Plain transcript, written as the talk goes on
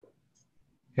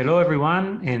Hello,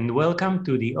 everyone, and welcome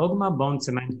to the Ogma Bone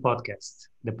Cement podcast,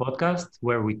 the podcast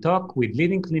where we talk with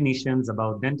leading clinicians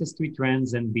about dentistry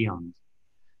trends and beyond.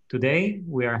 Today,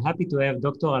 we are happy to have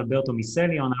Dr. Alberto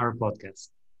Miselli on our podcast.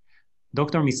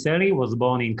 Dr. Miselli was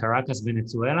born in Caracas,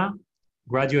 Venezuela,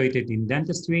 graduated in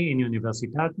dentistry in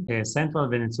Universidad Central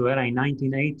Venezuela in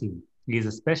 1980. He is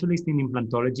a specialist in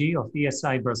implantology of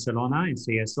ESI Barcelona and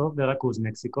CSO Veracruz,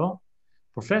 Mexico,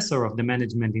 professor of the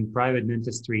management in private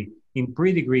dentistry in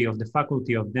pre-degree of the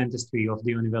Faculty of Dentistry of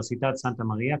the Universidad Santa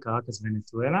Maria, Caracas,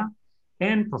 Venezuela,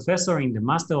 and professor in the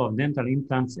Master of Dental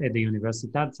Implants at the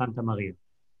Universidad Santa Maria.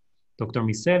 Dr.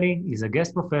 Miselli is a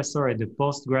guest professor at the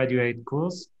postgraduate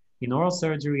course in oral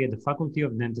surgery at the Faculty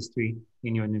of Dentistry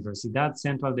in Universidad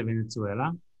Central de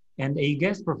Venezuela, and a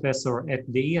guest professor at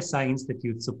the ESI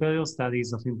Institute Superior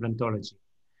Studies of Implantology.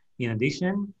 In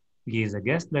addition, he is a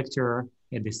guest lecturer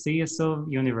at the CSO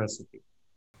University.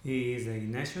 He is a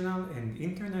national and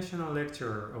international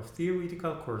lecturer of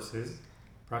theoretical courses,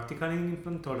 practical in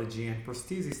implantology and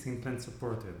prosthesis implant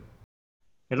supported.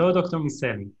 Hello, Dr.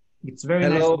 Miselli. It's very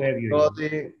nice Hello, to have you here.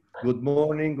 everybody. Good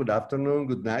morning, good afternoon,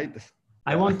 good night.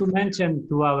 I want to mention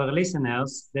to our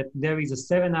listeners that there is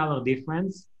a 7-hour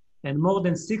difference and more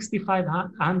than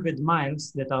 6,500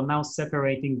 miles that are now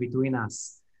separating between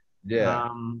us. Yeah,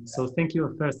 So thank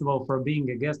you, first of all, for being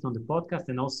a guest on the podcast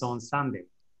and also on Sunday.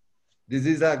 this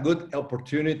is a good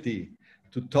opportunity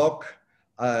to talk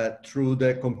through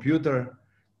the computer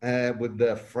with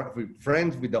the with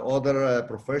friends, with the other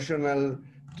professional,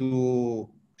 to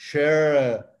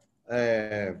share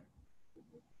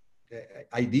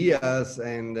ideas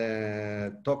and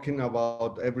talking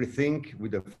about everything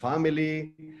with the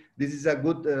family. This is a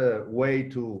good way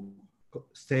to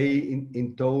stay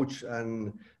in touch,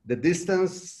 and the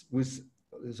distance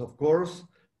is of course,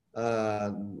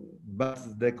 but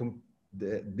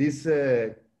this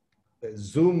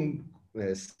Zoom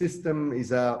system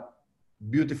is a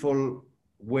beautiful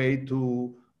way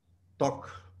to talk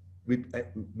with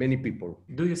many people.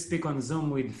 Do you speak on Zoom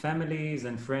with families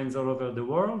and friends all over the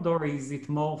world, or is it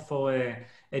more for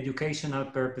educational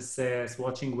purposes,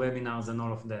 watching webinars and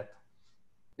all of that?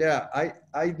 Yeah,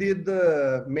 I did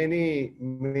many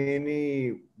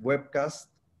webcasts.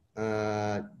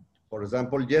 For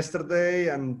example, yesterday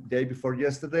and day before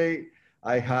yesterday,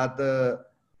 I had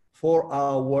 4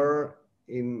 hour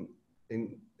in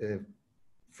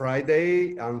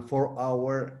Friday and 4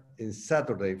 hour in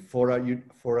Saturday for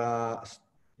a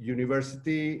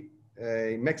university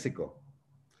in Mexico.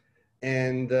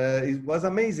 And it was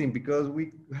amazing because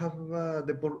we have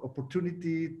the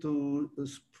opportunity to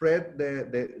spread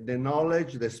the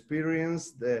knowledge, the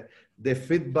experience, the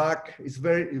feedback. It's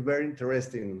very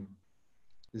interesting.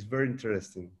 It's very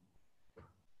interesting.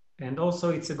 And also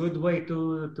it's a good way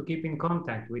to keep in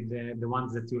contact with the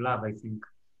ones that you love, I think.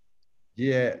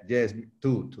 Yeah, yes,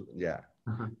 too, yeah.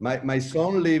 Uh-huh. My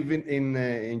son live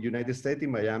in United States, in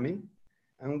Miami,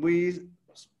 and we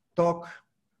talk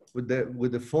with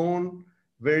the phone,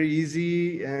 very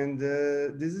easy. And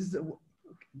this is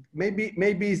maybe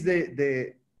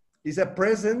is a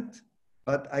present,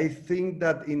 but I think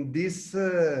that in this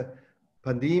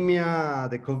pandemia,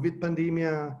 the COVID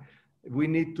pandemia, we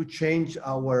need to change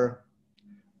our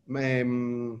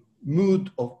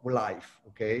mood of life.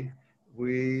 Okay,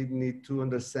 we need to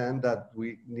understand that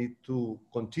we need to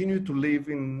continue to live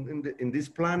in this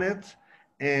planet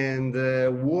and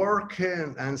work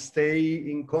and stay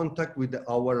in contact with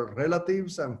our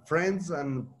relatives and friends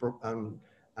and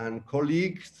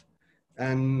colleagues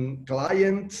and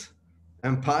clients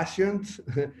and patients.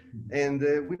 And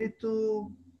we need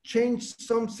to change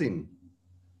something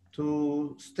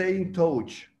to stay in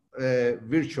touch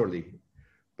virtually.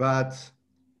 But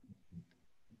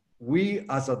we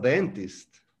as a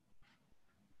dentist,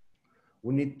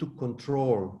 we need to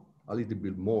control a little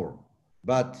bit more.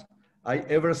 But I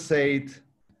ever said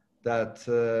that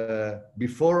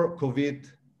before COVID,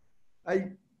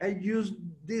 I used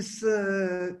this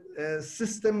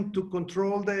system to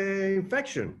control the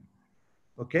infection.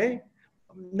 Okay,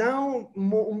 now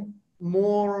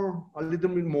a little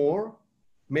bit more,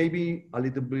 maybe a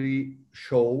little bit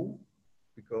show,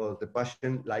 because the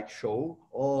patient like show.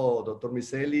 Oh, Dr.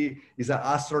 Miselli is an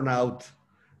astronaut,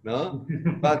 no?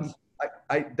 But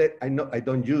I know I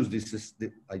don't use this.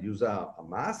 I use a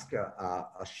mask,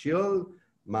 a shield,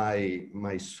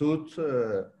 my suit,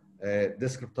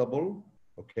 descriptable,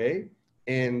 okay,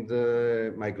 and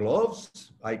my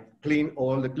gloves. I clean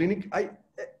all the clinic. I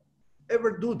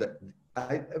ever do that.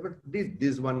 I ever did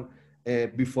this one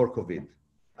before COVID.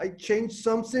 I changed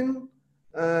something.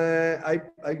 I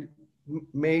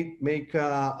make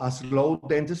a slow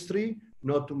dentistry,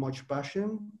 not too much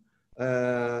passion.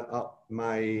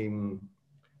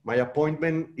 my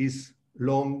appointment is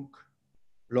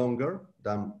longer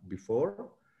than before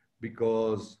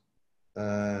because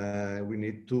we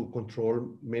need to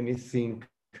control many things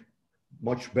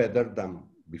much better than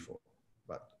before.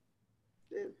 But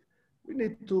we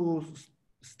need to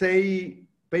pay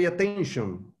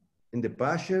attention in the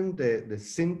patient, the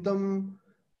symptom,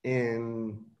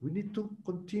 and we need to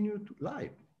continue to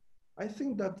live. I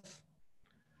think that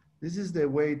this is the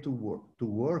way to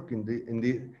work in the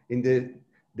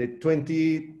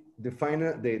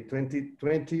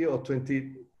 2020 or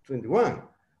 2021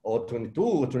 or 22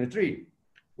 or 23.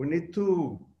 We need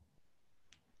to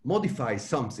modify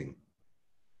something.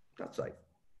 That's right.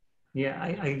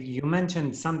 Yeah, you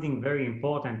mentioned something very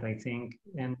important, I think,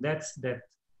 and that's that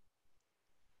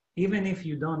even if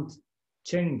you don't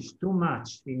change too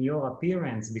much in your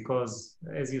appearance, because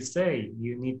as you say,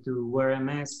 you need to wear a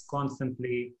mask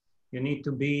constantly, you need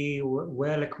to be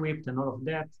well equipped and all of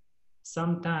that,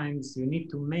 sometimes you need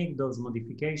to make those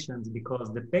modifications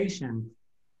because the patient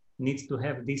needs to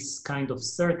have this kind of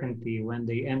certainty when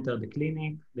they enter the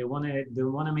clinic. They want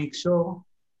to make sure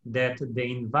that the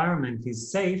environment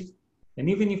is safe. And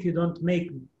even if you don't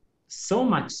make so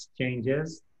much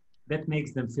changes, that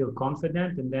makes them feel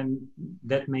confident, and then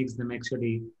that makes them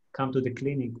actually come to the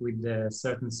clinic with a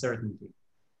certain certainty.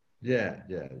 Yeah.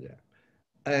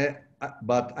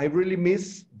 But I really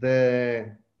miss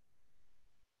the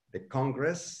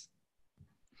Congress,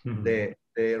 the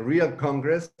real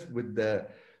Congress with the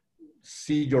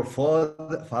see your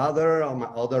father or my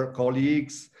other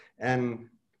colleagues and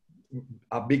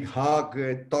a big hug,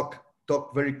 talk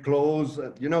very close.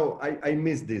 You know, I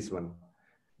miss this one.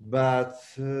 But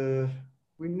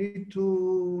we need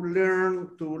to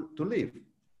learn to live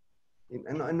in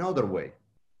another way.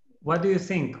 What do you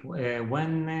think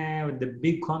when the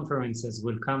big conferences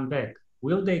will come back?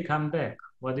 Will they come back?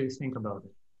 What do you think about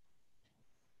it?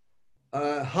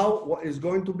 What is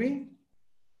going to be?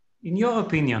 In your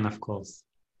opinion, of course.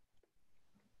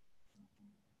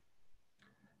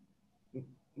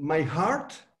 My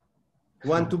heart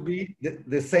want to be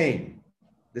the same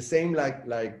like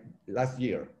last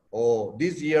year or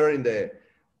this year in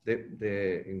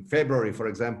in February, for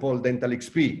example, Dental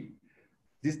XP.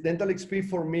 This Dental XP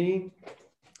for me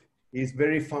is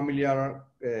very familiar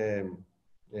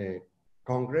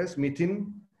Congress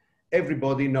meeting.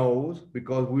 Everybody knows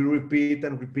because we repeat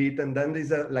and repeat, and then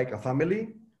there's like a family.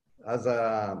 As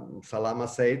Salama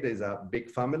said, there's a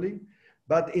big family.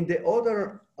 But in the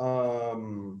other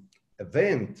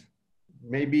event,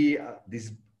 maybe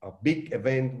this a big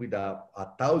event with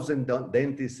 1,000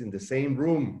 dentists in the same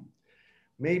room,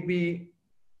 maybe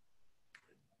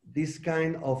this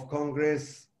kind of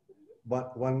Congress,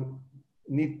 but one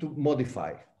need to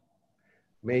modify.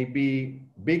 Maybe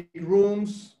big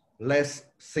rooms, less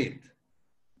seat.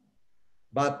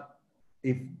 But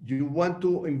if you want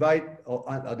to invite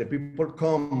the people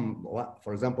come,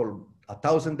 for example,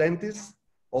 1,000 dentists,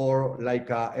 or like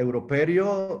a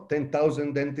Europerio,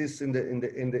 10,000 dentists in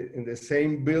the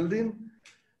same building,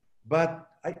 but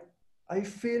I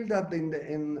feel that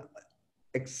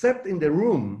except in the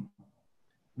room,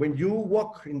 when you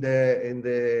walk in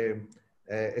the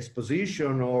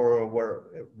exposition or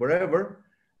wherever,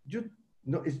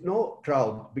 it's no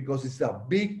crowd because it's a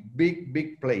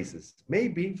big places.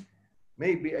 Maybe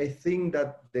I think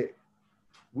that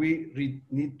we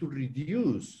need to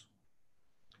reduce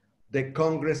the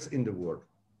Congress in the world.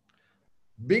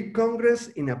 Big Congress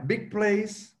in a big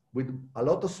place with a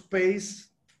lot of space,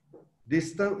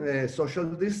 social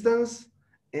distance,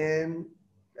 and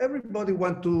everybody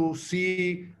want to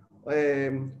see.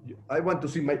 I want to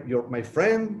see my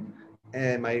friend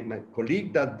and my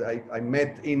colleague that I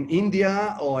met in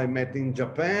India or I met in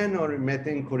Japan or I met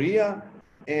in Korea,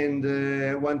 and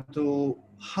want to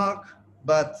hug,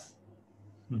 but.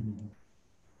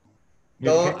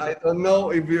 No, I don't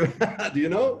know if you, do you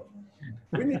know?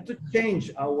 We need to change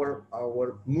our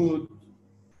mood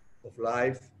of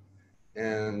life,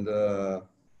 and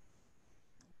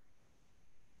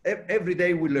every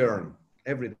day we learn.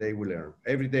 Every day we learn.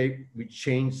 Every day we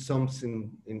change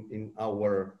something in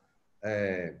our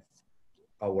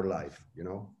life, you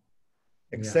know?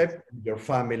 Except your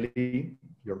family,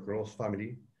 your close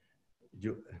family,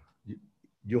 you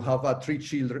have 3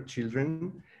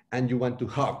 children and you want to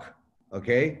hug.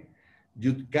 Okay,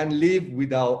 you can live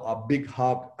without a big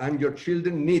hug, and your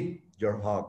children need your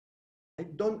hug. I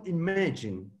don't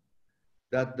imagine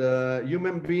that the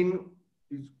human being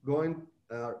is going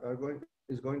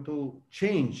to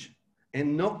change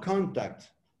and no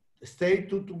contact. Stay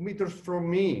 2 meters from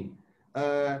me.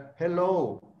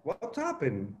 Hello, what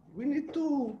happened? We need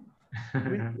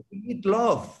need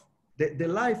love. The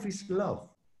life is love.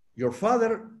 Your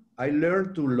father, I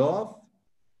learned to love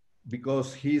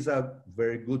because he's a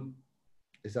very good,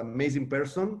 he's an amazing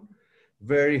person,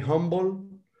 very humble,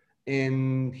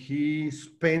 and he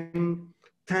spent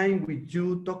time with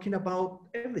you talking about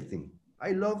everything.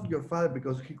 I love your father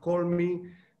because he called me.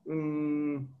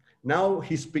 Now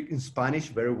he speaks in Spanish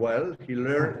very well. He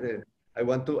learned. I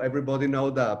want to everybody know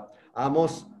that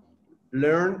Amos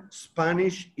learned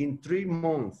Spanish in 3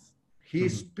 months. He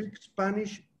speaks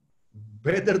Spanish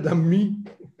better than me.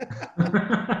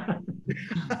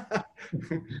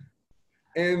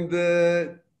 And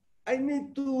I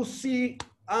need to see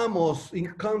Amos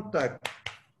in contact,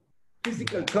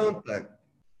 physical contact.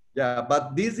 Yeah,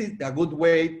 but this is a good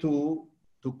way to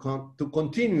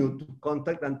continue to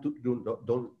contact and to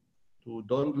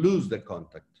don't lose the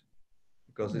contact,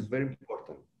 because it's very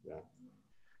important. Yeah.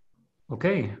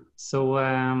 Okay, so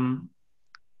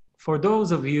for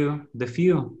those of you, the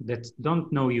few that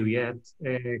don't know you yet,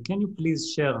 can you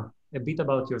please share a bit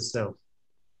about yourself?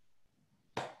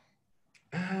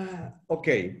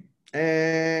 Okay.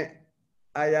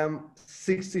 I am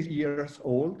 60 years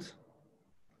old.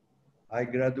 I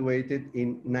graduated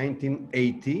in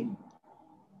 1980.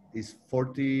 It's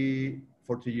 40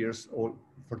 years old,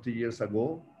 40 years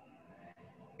ago.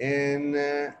 And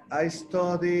I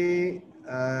study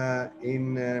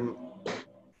in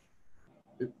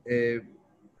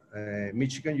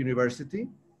Michigan University,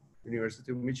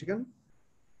 University of Michigan,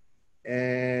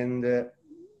 and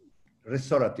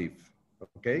restorative.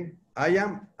 Okay, I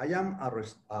am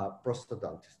a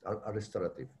prosthodontist, a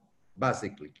restorative,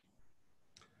 basically.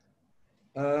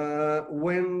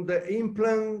 When the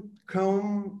implant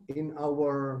come in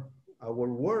our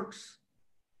works,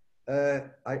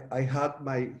 I had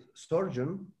my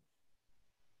surgeon,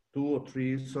 2 or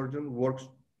 3 surgeons works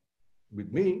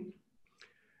with me,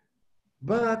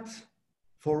 but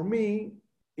for me,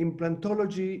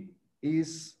 implantology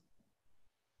is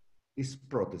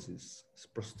prosthesis,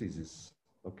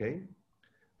 okay?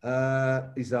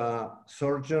 Is a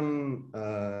surgeon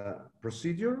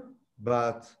procedure,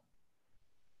 but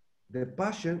the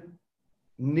patient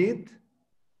need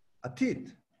a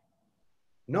teeth,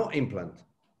 no implant,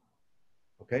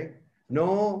 okay?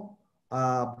 No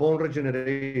bone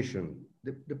regeneration.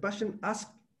 The patient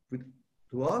asks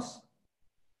to us,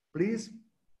 please,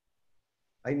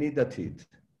 I need a teeth.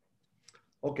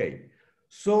 Okay,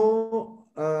 so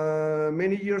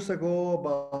many years ago,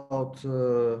 about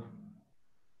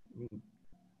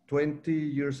 20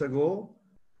 years ago,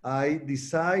 I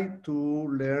decided to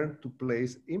learn to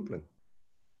place implant.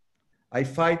 I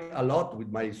fight a lot with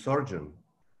my surgeon.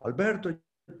 Alberto,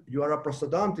 you are a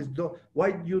prosthodontist.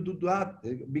 Why do you do that?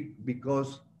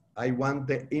 Because I want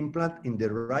the implant in the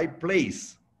right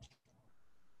place,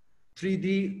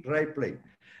 3D right place.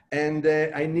 And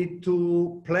I need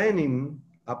to planning,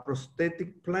 a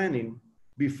prosthetic planning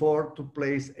before to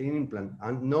place an implant.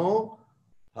 And no,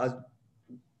 as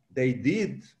they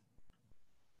did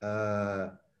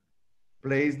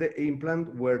place the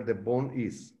implant where the bone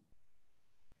is.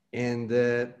 And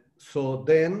so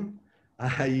then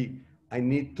I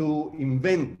need to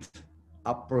invent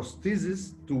a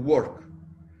prosthesis to work.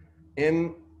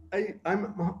 And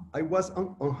I was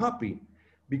unhappy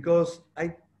because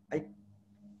I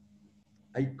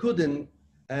couldn't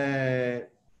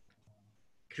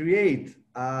create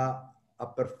a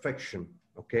perfection,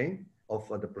 okay, of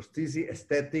the prosthesis,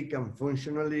 aesthetic and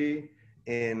functionally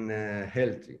and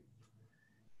healthy.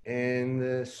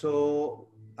 And so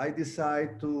I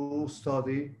decided to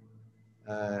study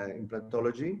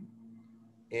implantology,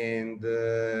 and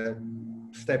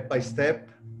step by step,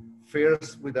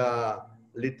 first with a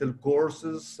little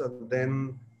courses, and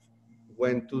then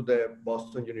went to the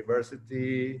Boston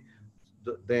University.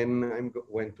 Then I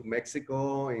went to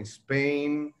Mexico, in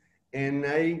Spain, and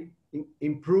I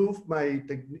improved my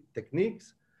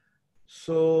techniques.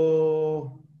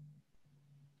 So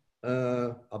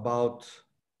about,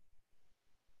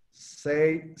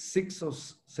 say, 6 or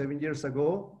 7 years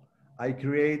ago, I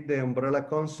created the umbrella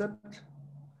concept,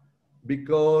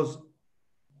 because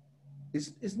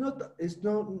it's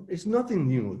nothing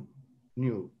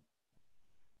new,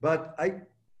 but I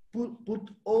put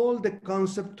all the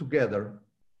concept together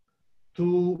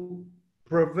to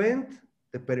prevent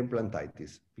the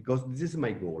perimplantitis, because this is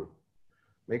my goal.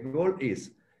 My goal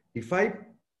is, if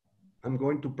I'm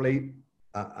going to place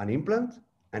an implant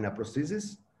and a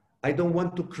prosthesis, I don't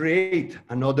want to create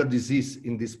another disease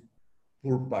in this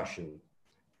poor patient.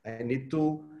 I need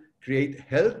to create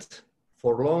health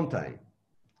for a long time.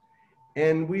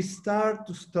 And we start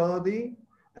to study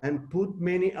and put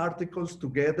many articles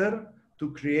together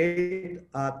to create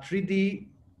a 3D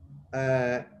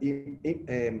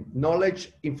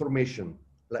knowledge information,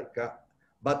 like,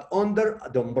 but under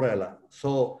the umbrella.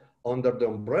 So under the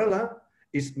umbrella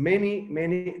is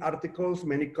many articles,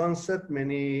 many concepts,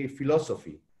 many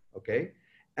philosophy. Okay,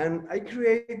 and I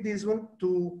create this one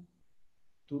to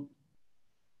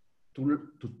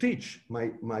to teach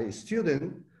my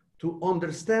student to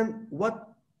understand what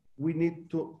we need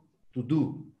to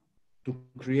do to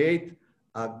create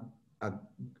a, a,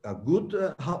 a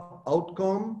good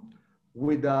outcome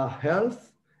with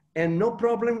health and no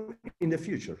problem in the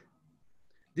future.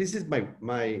 This is my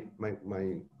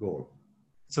goal.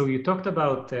 So you talked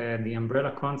about the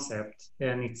umbrella concept,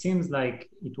 and it seems like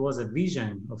it was a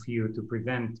vision of you to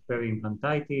prevent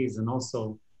peri-implantitis and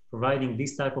also providing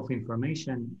this type of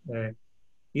information.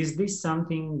 Is this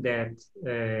something that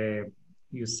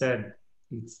you said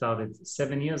it started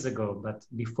 7 years ago, but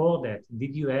before that,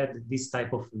 did you add this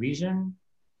type of vision?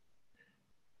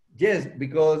 Yes,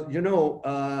 because, you know,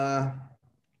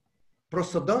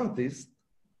 prosthodontists,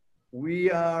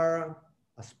 we are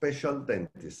a special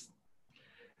dentist.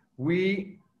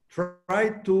 We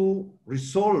try to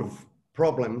resolve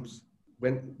problems.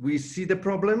 When we see the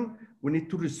problem, we need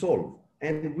to resolve.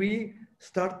 And we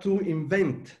start to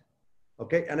invent,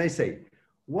 okay? And I say,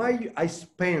 why I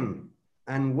spend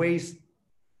and waste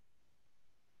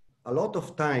a lot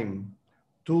of time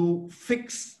to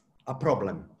fix a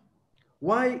problem?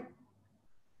 Why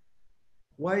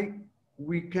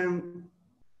we can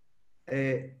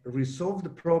resolve the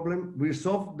problem,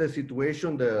 resolve the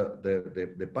situation,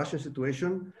 the patient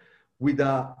situation with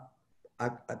a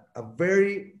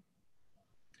very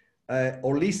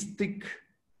holistic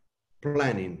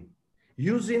planning,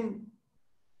 using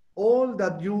all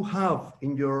that you have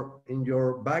in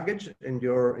your baggage, in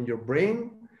your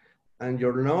brain and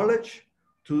your knowledge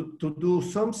to do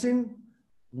something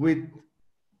with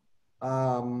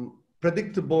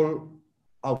predictable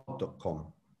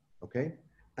outcome. Okay,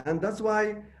 and that's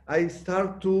why I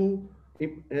start to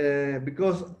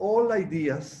because all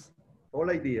ideas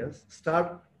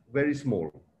start very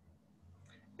small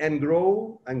and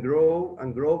grow and grow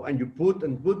and grow, and you put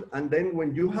and put, and then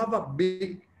when you have a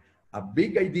big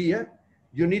idea,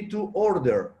 you need to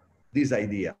order this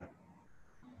idea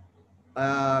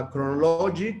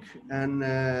chronologic and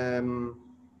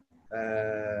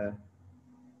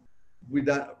with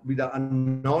a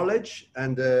knowledge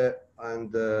and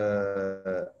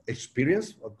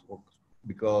experience,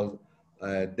 because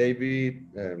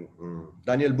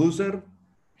Daniel Busser,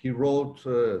 he wrote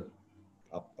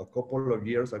a couple of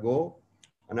years ago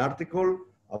an article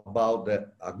about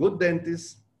a good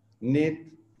dentist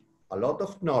need a lot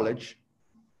of knowledge.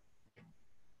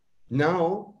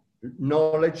 Now,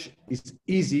 knowledge is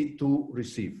easy to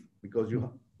receive because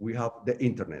we have the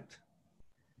internet.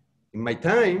 In my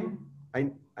time,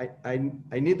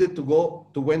 I needed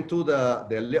to went to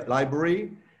the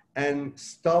library and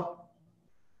stop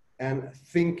and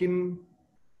thinking,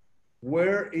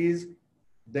 where is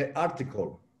the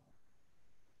article?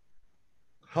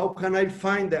 How can I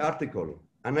find the article?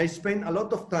 And I spent a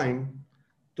lot of time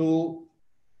to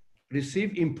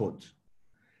receive input.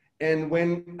 And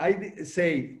when I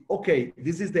say, okay,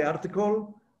 this is the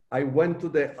article, I went to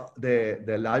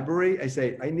the library. I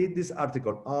say, I need this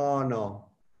article. Oh, no.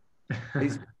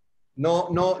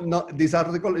 No, this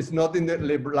article is not in the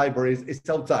library, it's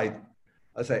outside.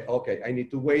 I say, okay, I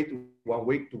need to wait 1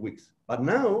 week, 2 weeks. But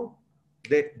now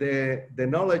the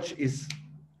knowledge is,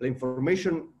 the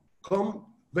information come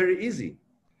very easy.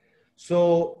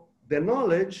 So the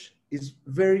knowledge is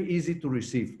very easy to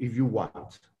receive if you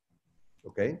want,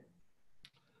 okay?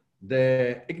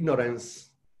 The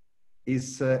ignorance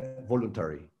is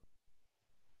voluntary.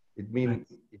 It means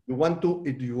if you want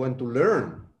to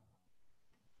learn,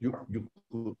 you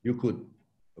could,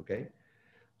 okay?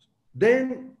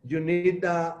 Then you need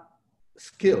a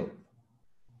skill,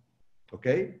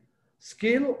 okay?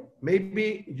 Skill,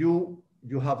 maybe you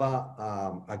have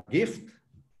a gift,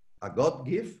 a God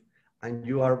gift, and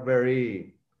you are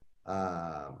very,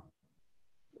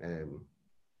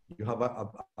 you have a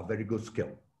very good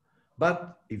skill.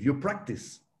 But if you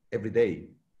practice every day,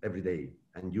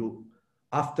 and you,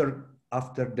 after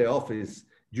the office,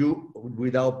 you,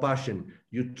 without passion,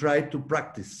 you try to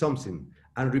practice something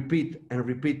and repeat and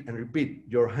repeat and repeat,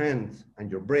 your hands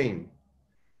and your brain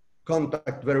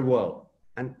contact very well,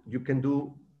 and you can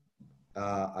do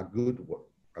a good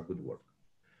work.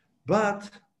 But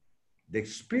the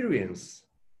experience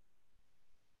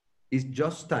is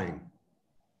just time.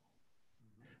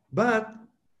 But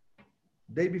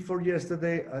day before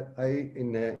yesterday,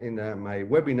 in my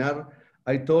webinar,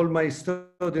 I told my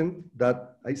student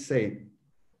that I say,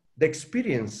 the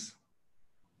experience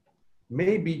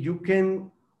maybe you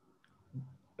can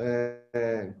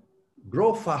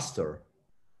grow faster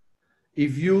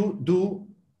if you do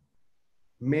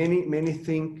many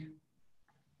things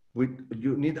with,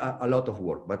 you need a lot of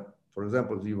work. But for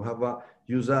example, you have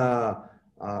use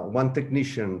one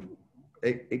technician,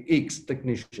 X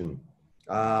technician,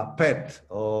 PET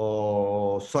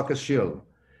or socket shield,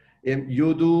 and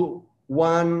you do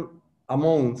one a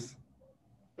month,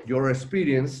 your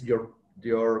experience,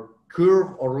 your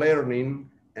curve of learning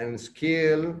and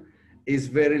skill is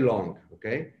very long,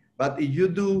 okay? But if you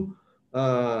do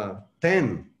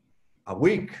 10 a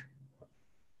week,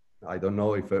 I don't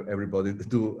know if everybody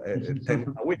do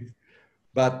 10 a week,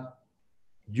 but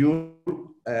your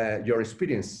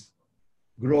experience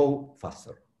grow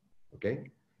faster,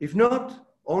 okay? If not,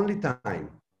 only time.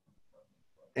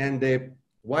 And the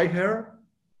white hair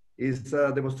is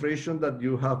a demonstration that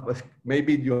you have,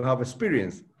 maybe you have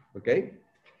experience, okay?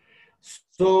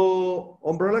 So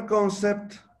umbrella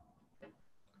concept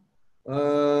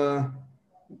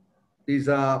is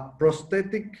a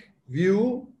prosthetic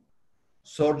view,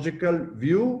 surgical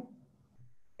view,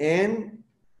 and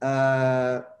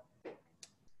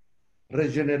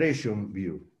regeneration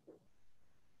view.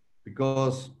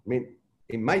 Because I mean,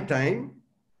 in my time,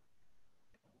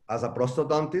 as a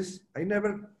prosthodontist, I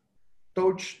never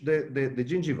touched the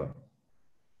gingiva.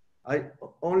 I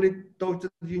only touched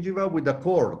the gingiva with the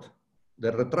cord,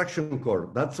 the retraction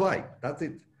cord. That's why, that's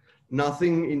it.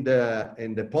 Nothing in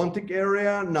the pontic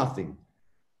area, nothing.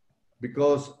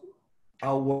 Because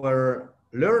our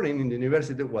learning in the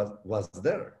university was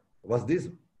this.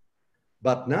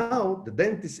 But now the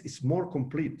dentist is more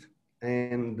complete,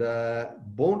 and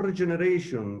bone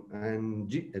regeneration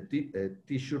and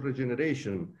tissue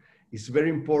regeneration is very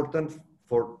important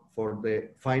for the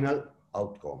final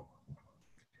outcome.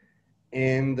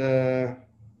 And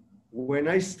when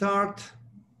I start,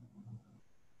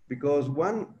 because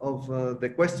one of the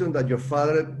questions that your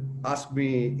father asked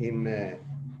me in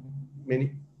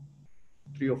many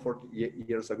 3 or 4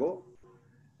 years ago,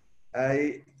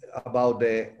 about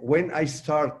when I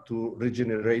start to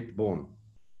regenerate bone.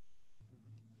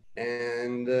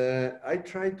 And I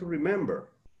try to remember.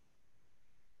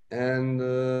 And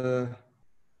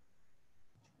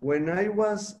when I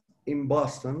was in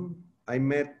Boston, I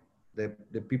met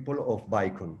the people of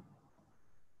Bicon.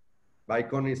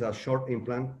 Bicon is a short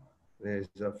implant.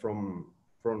 It's from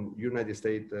United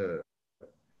States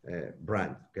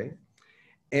brand, okay?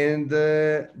 And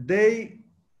they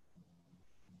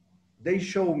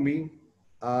show me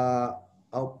a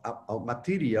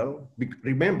material.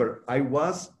 Remember, I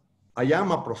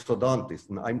am a prosthodontist.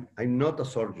 I'm not a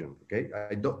surgeon. Okay,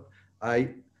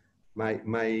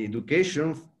 my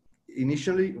education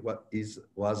initially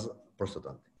was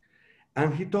prosthodontic,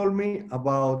 and he told me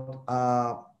about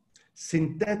a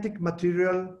synthetic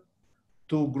material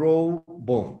to grow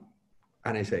bone,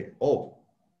 and I say, oh,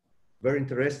 very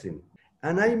interesting.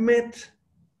 And I met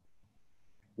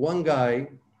one guy,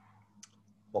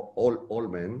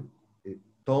 old man,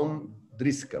 Tom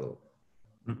Driscoll.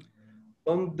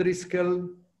 Tom Driscoll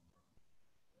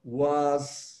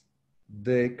was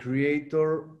the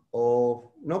creator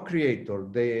of, not creator,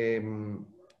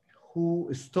 who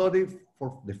studied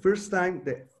for the first time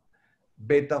the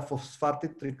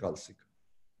beta-phosphatic tricalcium,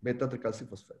 beta-tricalcium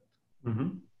phosphate. Mm-hmm.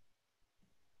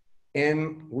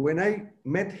 And when I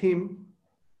met him,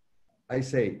 I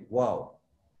say, wow.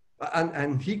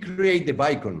 And he created the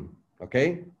Bicon,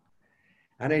 okay?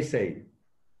 And I say,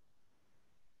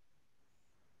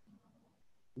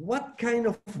 what kind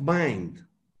of mind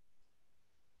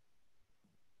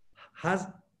has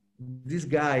this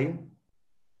guy,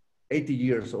 80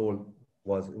 years old,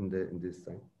 was in this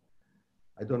time?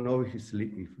 I don't know if he's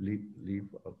live,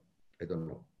 I don't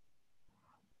know.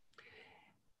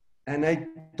 And I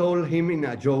told him in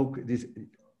a joke,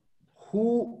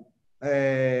 who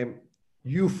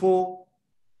UFO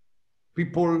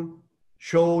people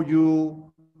show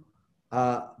you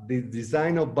the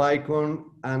design of Bicon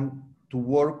and to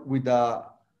work with a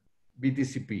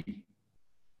BTCP?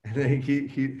 And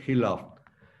he laughed.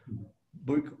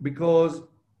 Because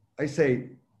I say,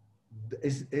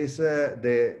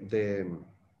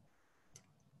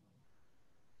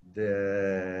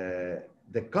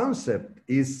 the concept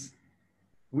is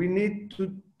we need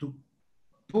to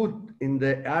put in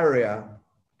the area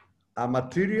a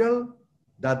material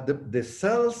that the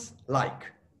cells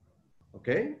like,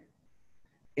 okay?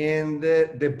 And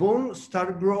the bone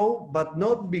start grow, but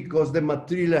not because the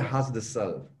material has the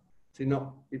cell. You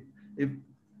know,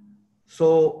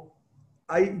 so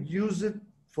I use it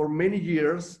for many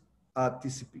years at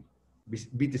TCP,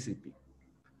 BTCP.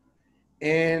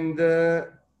 And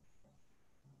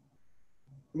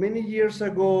many years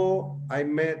ago, I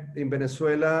met in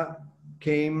Venezuela,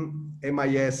 came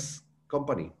MIS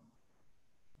company.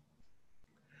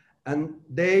 And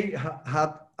they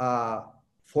had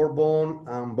Forbon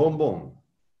and Bonbon.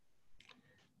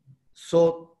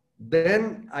 So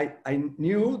then I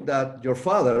knew that your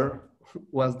father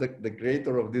was the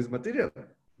creator of this material.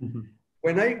 Mm-hmm.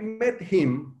 When I met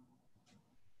him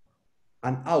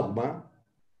and Augma,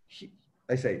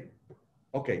 I say,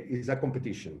 okay, it's a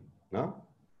competition, no?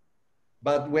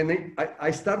 But when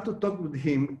I start to talk with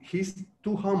him, he's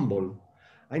too humble.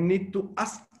 I need to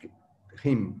ask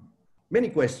him many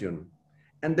questions.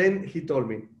 And then he told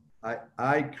me,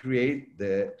 I create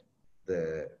the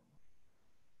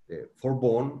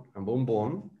Forbon and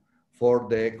Bonbon for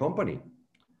the company.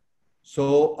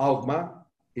 So Augma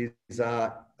is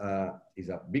a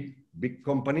big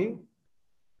company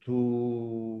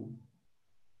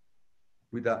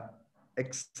with a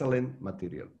excellent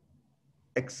material,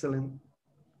 excellent,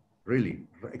 really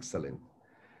excellent.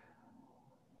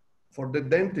 For the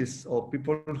dentists or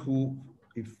people who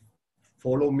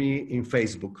follow me in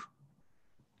Facebook,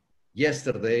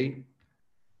 yesterday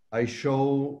I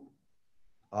show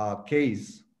a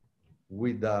case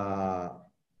with a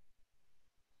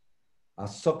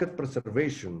socket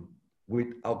preservation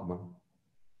with Augma,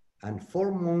 and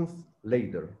 4 months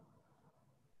later.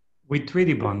 With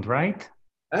 3D bond, right?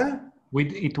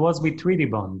 It was with 3D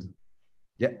bond.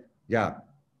 Yeah.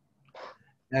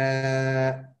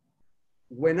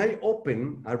 When I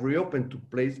reopened to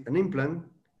place an implant,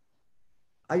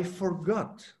 I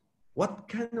forgot what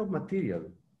kind of material,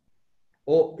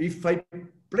 or if I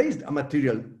placed a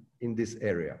material in this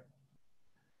area.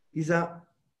 Is a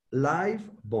live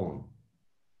bone.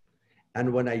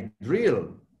 And when I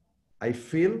drill, I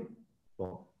feel,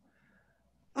 well,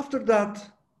 after that,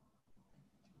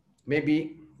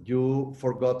 maybe you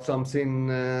forgot something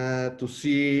to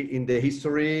see in the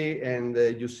history and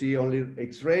you see only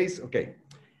X-rays, okay.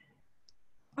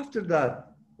 After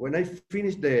that, when I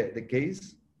finish the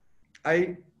case,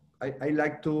 I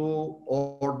like to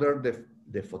order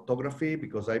the photography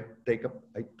because I take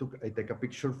a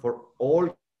picture for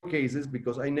all cases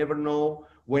because I never know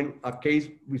when a case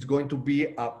is going to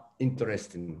be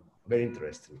interesting, very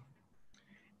interesting.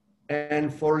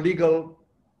 And for legal,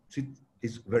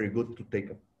 it's very good to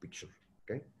take a picture,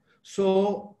 okay?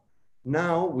 So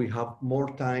now we have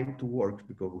more time to work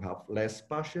because we have less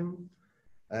passion,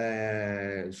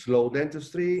 slow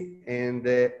dentistry, and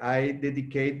I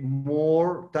dedicate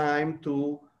more time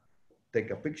to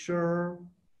take a picture,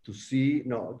 to see,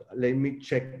 no, let me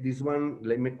check this one,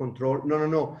 let me control,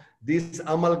 no, this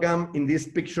amalgam in this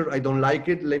picture, I don't like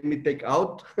it, let me take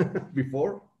out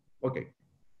before, okay.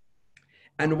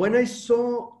 And when I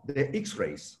saw the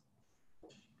X-rays,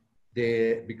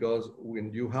 because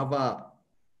when you have a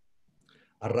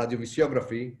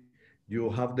radiovisiography, you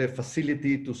have the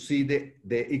facility to see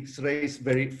the X-rays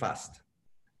very fast.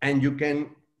 And you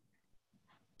can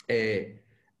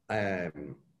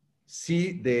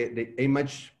see the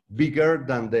image bigger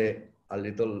than a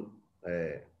little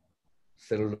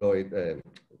celluloid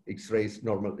X-rays,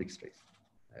 normal X-rays.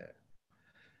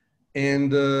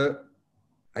 And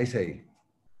I say,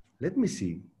 let me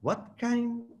see what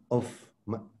kind of,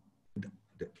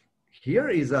 here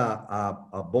is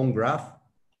a bone graft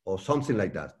or something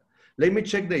like that. Let me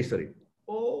check the history.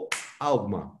 Oh,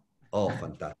 Augma. Oh,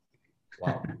 fantastic.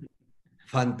 Wow.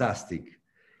 Fantastic.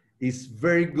 It's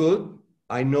very good.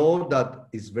 I know that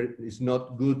it's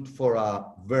not good for a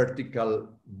vertical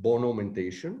bone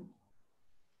augmentation,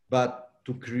 but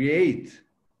to create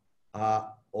a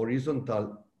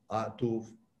horizontal, to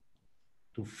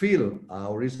fill a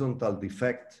horizontal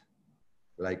defect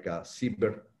like a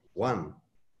CBER 1,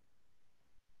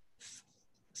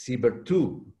 CBER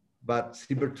 2, but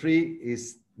CBER 3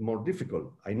 is more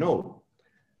difficult, I know.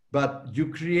 But you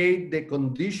create the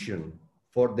condition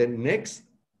for the next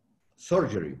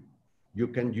surgery. You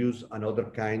can use another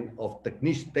kind of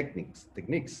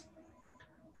techniques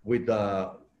with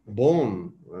a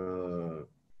bone.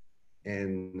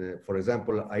 For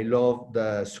example, I love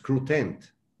the screw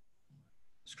tent.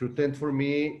 Screw tent for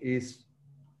me is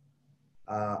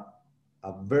a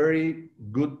very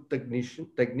good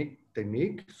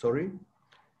technique,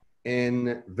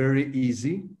 and very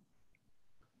easy,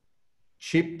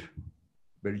 cheap,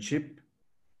 very cheap,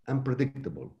 and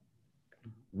predictable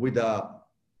with a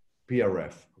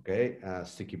PRF, okay, a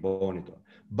sticky bonito.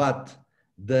 But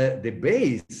the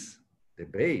base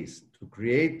to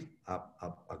create a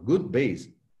good base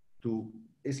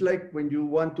it's like when you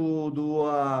want to do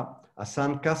a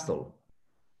sand castle.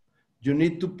 You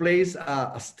need to place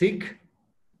a stick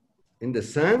in the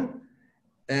sand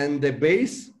and the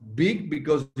base big,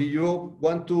 because you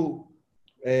want to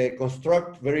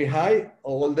construct very high,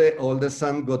 all the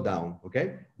sun go down. Okay,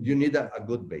 you need a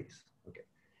good base. Okay,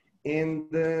 and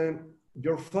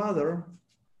your father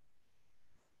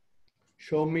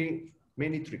showed me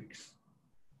many tricks,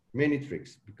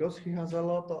 because he has a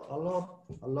lot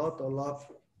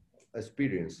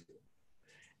experience,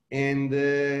 and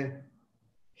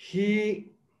he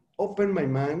opened my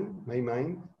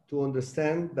mind to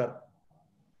understand that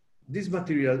this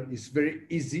material is very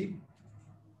easy.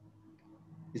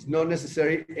 It's not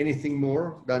necessary anything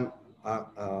more than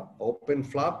a open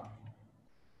flap,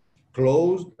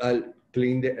 closed. I'll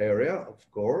clean the area, of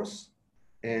course,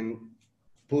 and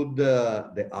put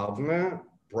the agma,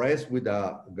 press with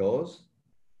a gauze,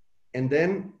 and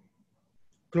then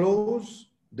close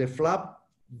the flap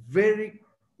very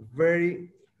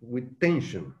with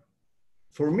tension.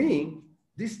 For me,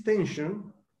 this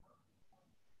tension,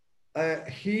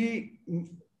 he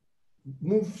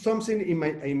moved something in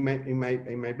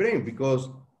my brain, because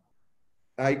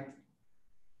I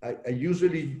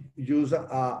usually use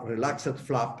a relaxed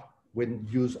flap when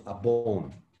use a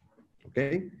bone.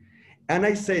 Okay, and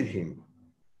I said him,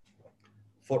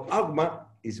 for agma,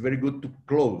 it's very good to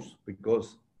close,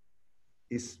 because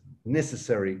it's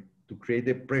necessary to create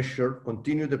the pressure,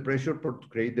 continue the pressure to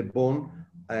create the bone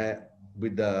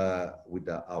with the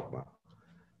agma.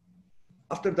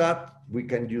 After that, we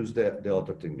can use the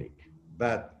other technique.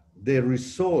 But the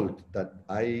result that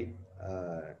I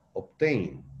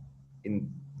obtain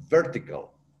in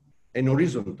vertical and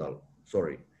horizontal,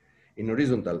 in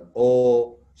horizontal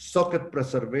or socket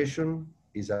preservation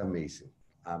is amazing.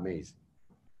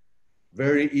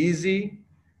 Very easy.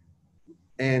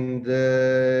 And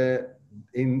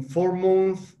in 4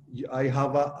 months, I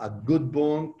have a good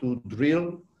bone to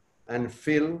drill and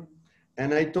fill.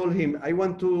 And I told him, I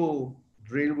want to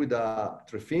drill with a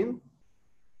trephine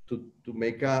to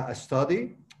make a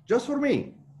study just for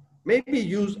me.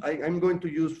 Maybe I'm going to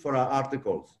use for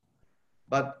articles.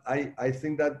 But I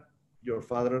think that your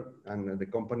father and the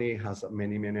company has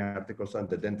many articles, and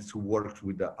the dentist who works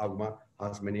with the agma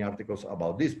has many articles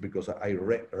about this, because I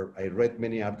read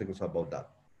many articles about that.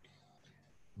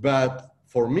 But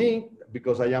for me,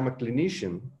 because I am a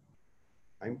clinician,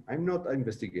 I'm not an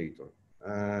investigator.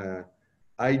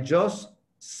 I just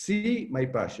see my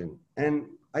patient, and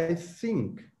I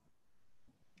think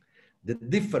the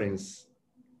difference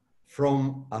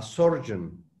from a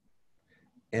surgeon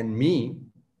and me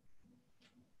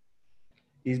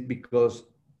is because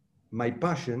my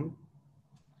patient,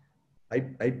 I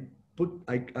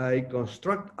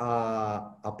construct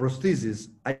a prosthesis.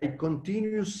 I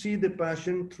continue to see the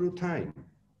patient through time.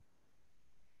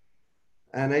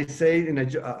 And I say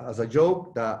as a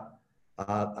joke that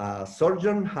a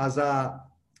surgeon has a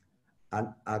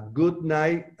good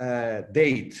night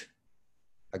date,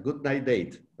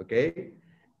 okay?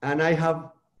 And I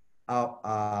have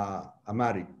a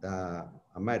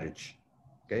marriage,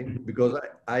 okay? Because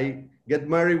I get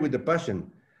married with the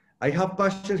patient. I have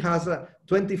patient has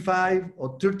 25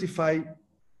 or 35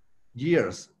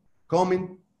 years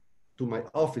coming to my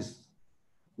office,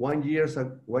 1 year.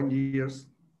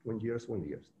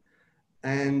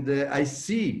 And I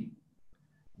see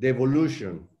the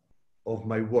evolution of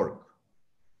my work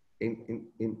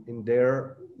in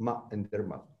their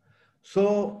mouth.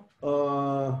 So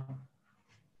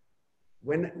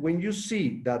when you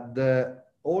see that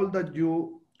all that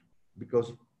you,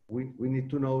 because we need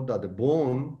to know that the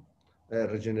bone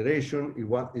regeneration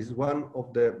is one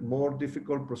of the more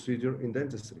difficult procedure in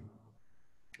dentistry,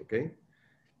 okay?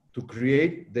 To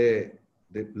create the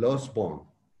lost bone.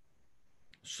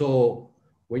 So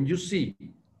when you see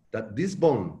that this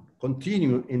bone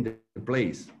continue in the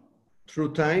place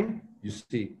through time, you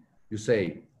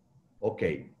say,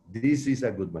 okay, this is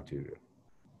a good material.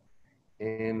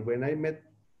 And when I met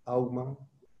Auma,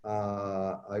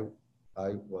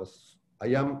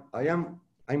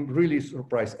 I'm really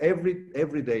surprised.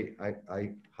 Every day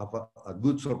I have a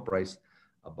good surprise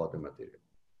about the material.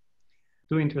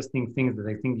 Two interesting things that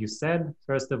I think you said.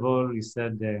 First of all, you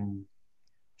said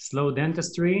slow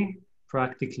dentistry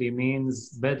practically means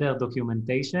better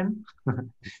documentation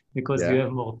because you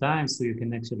have more time, so you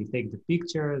can actually take the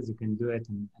pictures, you can do it,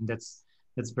 and that's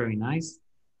very nice.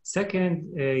 Second,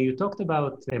 you talked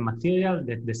about a material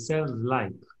that the cells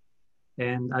like.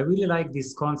 And I really like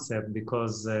this concept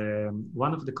because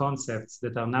one of the concepts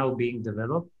that are now being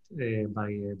developed by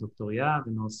Dr. Yav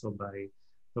and also by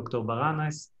Dr.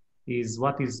 Baranes is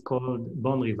what is called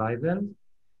bone revival.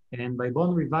 And by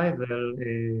bone revival,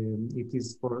 it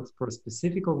is for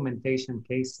specific augmentation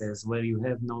cases where you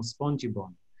have no spongy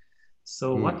bone.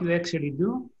 So what you actually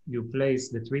do, you place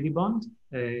the 3D bond,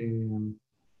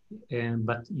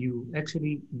 but you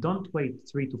actually don't wait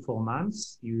 3 to 4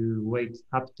 months. You wait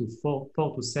up to 4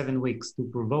 to 7 weeks to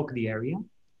provoke the area.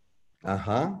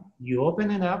 Uh-huh. You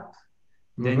open it up,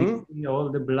 then you Mm-hmm. see all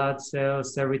the blood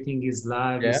cells, everything is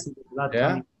live, you Yeah. see the blood Yeah.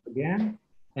 coming again,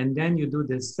 and then you do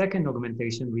the second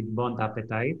augmentation with bond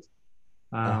appetite.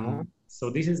 Uh-huh. So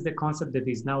this is the concept that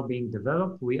is now being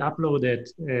developed. We upload it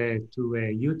to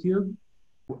YouTube.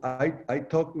 I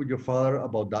talked with your father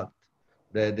about that,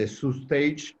 the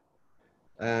stage,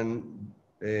 and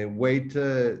wait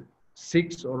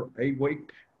 6 or 8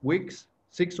 weeks,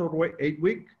 6 or 8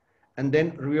 weeks, and then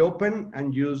reopen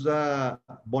and use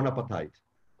bon appetite,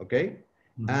 okay,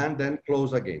 Mhm. and then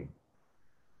close again.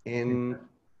 And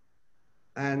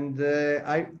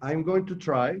I'm going to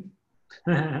try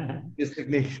this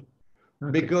technique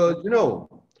Okay. because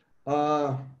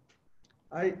uh,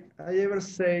 I ever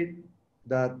say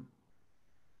that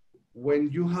when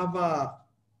you have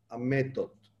a method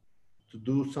to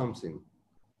do something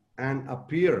and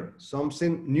appear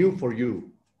something new for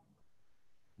you,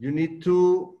 you need to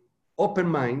open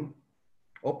mind,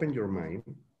 open your mind,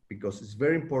 because it's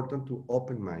very important to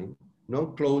open mind,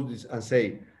 not close this and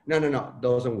say, no, no, no,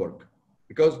 doesn't work.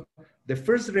 Because the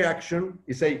first reaction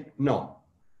is say no,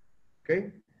 okay?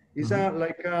 It's Mhm.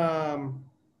 like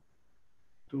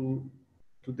to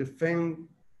defend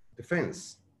defense.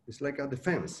 It's like a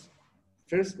defense.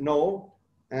 First no,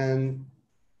 and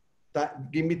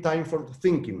give me time for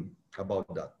thinking about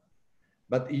that.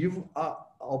 But if you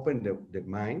open the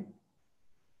mind,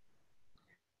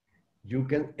 you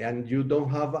can, and you don't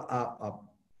have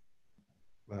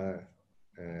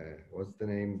what's the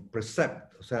name,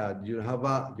 precept. So you have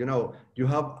you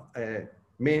have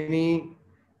many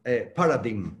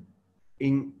paradigm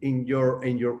in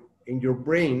your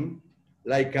brain,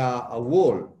 like a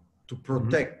wall to Mhm.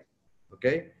 protect.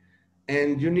 Okay,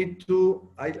 and you need to.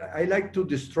 I like to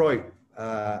destroy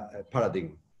a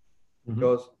paradigm, Mhm.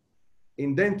 because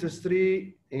in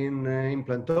dentistry, in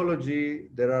implantology,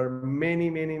 there are many,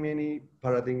 many, many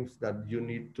paradigms that you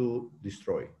need to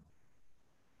destroy.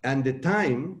 And the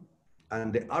time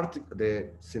and the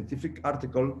scientific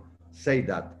article say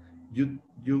that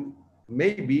you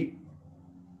maybe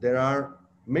there are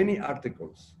many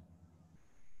articles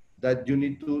that you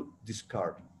need to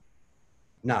discard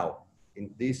now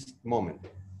in this moment.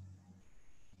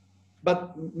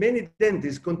 But many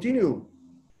dentists continue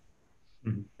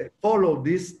Mhm. follow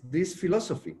this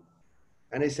philosophy,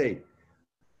 and I say,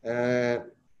 uh,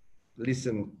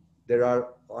 listen, there are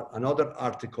another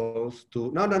articles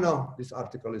to, no, no, no, this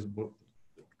article is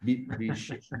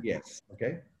yes,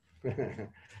 okay.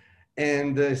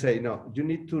 And they say, no, you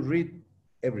need to read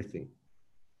everything,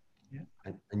 Yeah.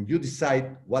 and you decide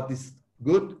what is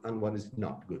good and what is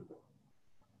not good,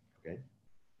 okay.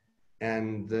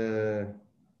 And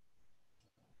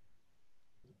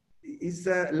is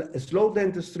a slow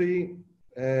dentistry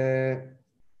uh,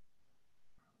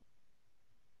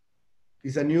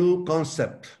 is a new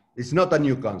concept. It's not a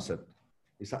new concept.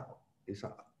 It's a, it's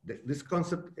a, this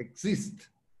concept exists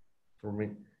for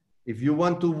me. If you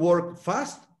want to work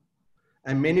fast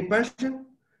and many passion,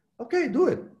 okay, do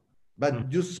it. But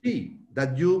Mhm. you see that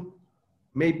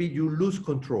maybe you lose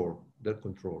the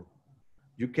control.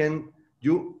 You can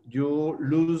you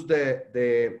lose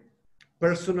the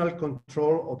personal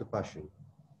control of the passion.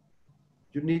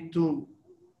 You need to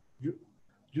you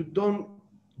you don't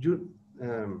you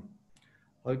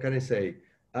how can I say,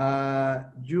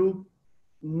 you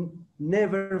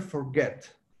never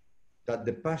forget that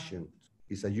the patient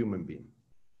is a human being,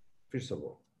 first of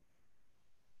all.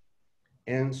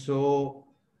 And so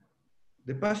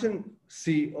the patient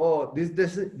see, oh, this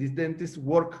dentist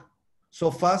work so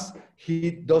fast,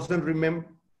 he doesn't remember,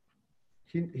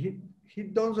 he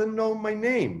doesn't know my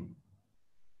name.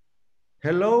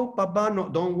 Hello, Papa, no,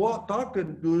 don't walk, talk,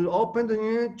 do open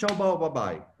the, ciao,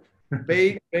 bye-bye.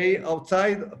 Pay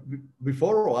outside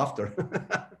before or after.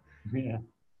 Yeah.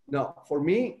 Now, for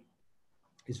me,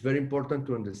 it's very important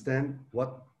to understand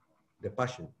what the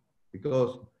passion,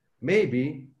 because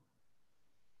maybe,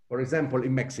 for example,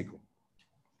 in Mexico,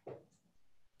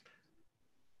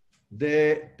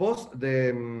 the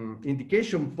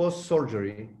indication post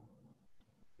surgery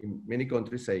in many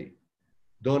countries say,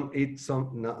 don't eat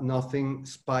nothing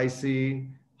spicy,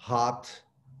 hot,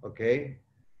 okay?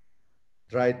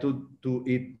 Try to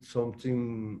eat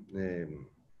something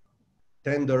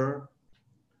tender.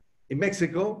 In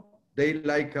Mexico, they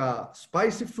like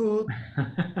spicy food,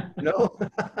 you know?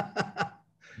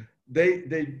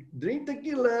 They drink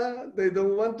tequila. They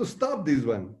don't want to stop this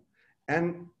one.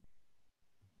 And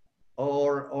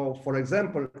or for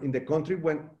example, in the country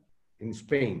when in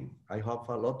Spain, I have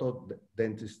a lot of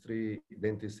dentists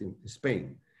in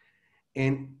Spain.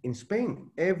 And in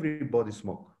Spain, everybody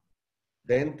smoke.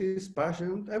 Dentists,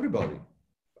 patient, everybody.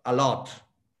 A lot.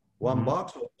 One Mhm.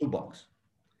 box or two box.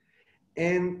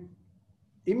 And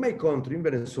in my country, in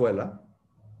Venezuela,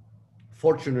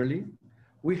 fortunately,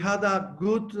 we had a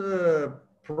good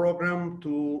program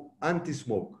to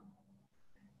anti-smoke.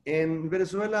 In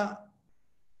Venezuela,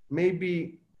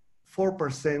 maybe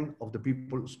 4% of the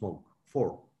people smoke.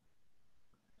 4.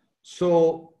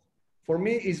 So for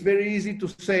me, it's very easy to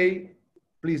say,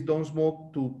 please don't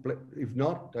smoke to play. If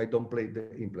not, I don't play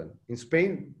the implant. In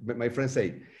Spain, my friends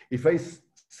say, if I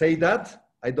say that,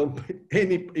 I don't play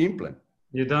any implant.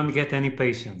 You don't get any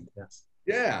patient. Yes.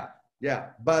 Yeah,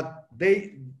 yeah. But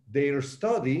their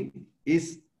study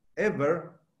is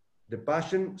ever the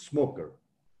passion smoker.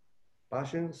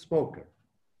 Passion smoker.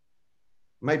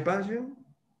 My passion,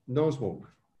 don't smoke.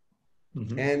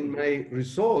 Mhm. And my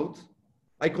result,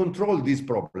 I control this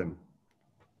problem.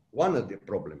 One of the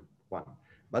problem, one.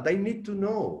 But I need to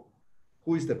know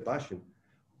who is the patient.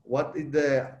 What is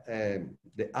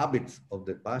the habits of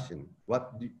the patient?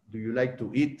 What do you like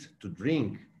to eat, to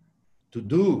drink, to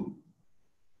do?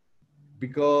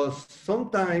 Because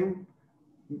sometimes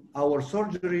our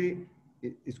surgery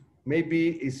is maybe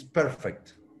is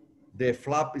perfect. The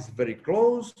flap is very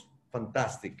close,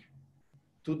 fantastic.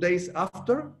 2 days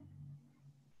after,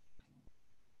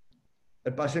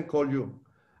 a patient call you,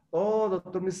 oh,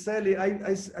 Dr. Miselli,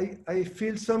 I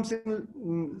feel something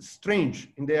strange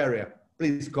in the area.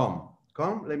 Please come.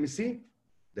 Come, let me see.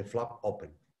 The flap open.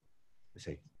 I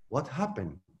say, what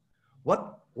happened?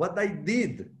 What I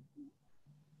did?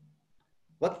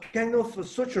 What kind of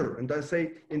suture? And I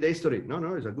say in the history,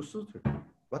 no, it's a good suture.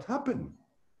 What happened?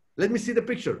 Let me see the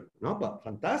picture. No, but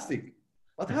fantastic.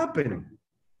 What happened?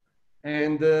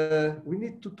 And we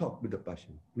need to talk with the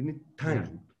patient. We need Yeah.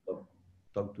 time to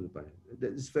talk to the patient.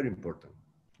 It's very important.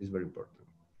 It's very important.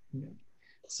 Yeah.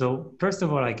 So first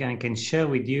of all, I can share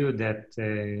with you that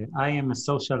I am a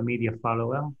social media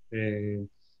follower,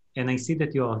 and I see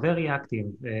that you are very active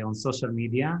on social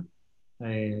media.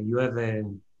 You have a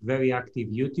very active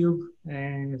YouTube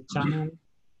channel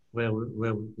where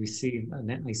we see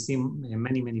I see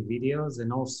many videos, and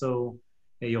also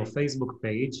your Facebook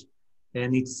page, and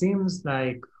it seems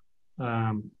like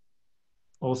um,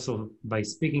 also by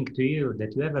speaking to you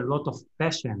that you have a lot of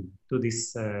passion to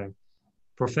this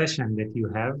profession that you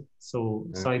have. So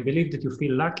I believe that you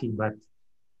feel lucky, but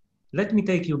let me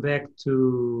take you back to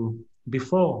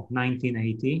before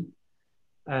 1980.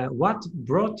 What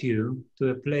brought you to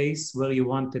a place where you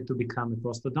wanted to become a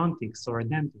prosthodontist or a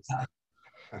dentist?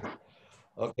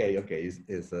 Okay.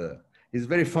 It's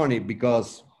very funny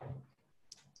because,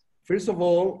 first of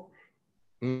all,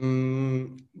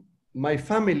 mm, my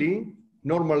family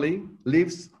normally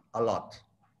lives a lot,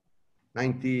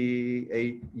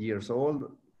 98 years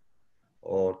old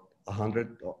or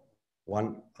 100, or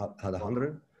one had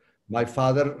 100. My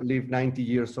father lived 90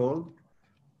 years old.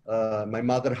 My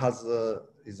mother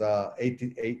is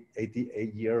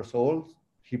 88 years old.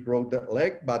 He broke the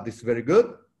leg, but it's very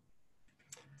good.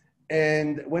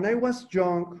 And when I was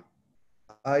young,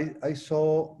 I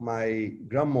saw my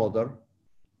grandmother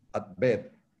at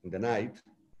bed in the night,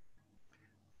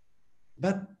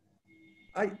 but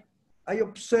I, I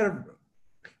observed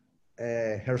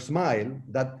her smile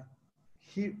that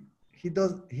he, he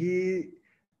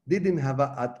didn't have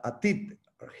a teeth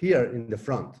here in the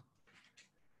front.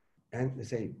 And I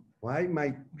say, why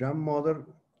my grandmother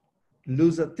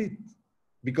lose a teeth?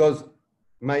 Because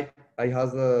I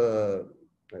was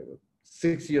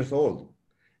 6 years old,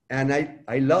 and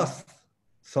I lost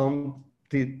some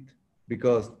teeth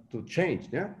because to change,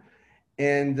 yeah.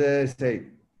 And say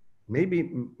maybe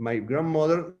my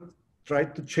grandmother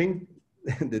tried to change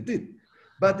the teeth,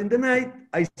 but in the night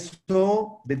I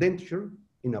saw the denture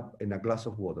in a glass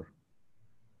of water,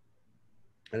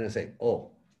 and I say,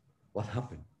 oh, what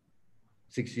happened?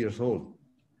 6 years old,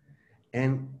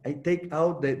 and I take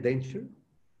out the denture,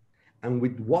 and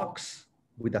with wax,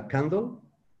 with a candle,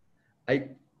 I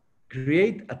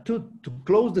create a tooth to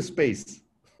close the space.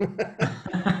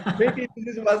 Maybe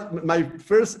this was my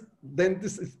first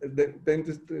dentist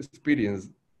experience.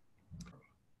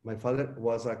 My father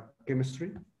was a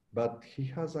chemistry, but he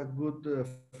has a good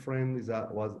friend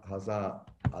has a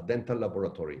dental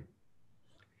laboratory,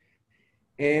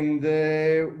 and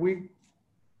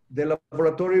the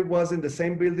laboratory was in the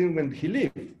same building when he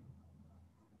lived,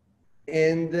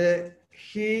 and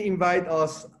he invited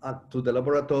us to the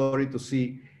laboratory to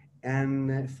see.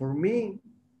 And for me,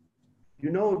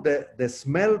 the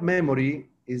smell memory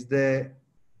is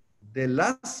the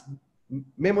last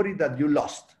memory that you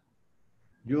lost.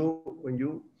 When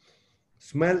you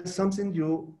smell something,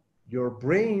 your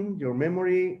brain, your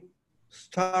memory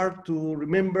start to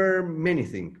remember many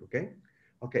things, okay?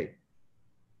 Okay.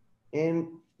 And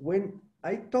when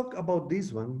I talk about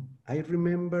this one, I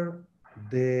remember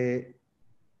the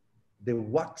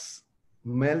wax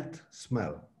melt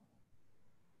smell,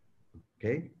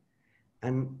 okay?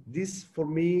 And this for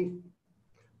me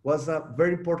was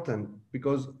very important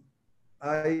because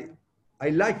I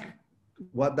like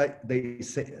what they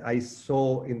say I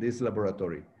saw in this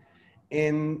laboratory,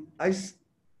 and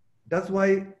that's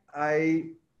why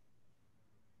I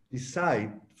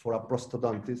decide for a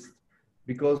prosthodontist,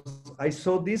 because I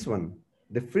saw this one.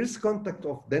 The first contact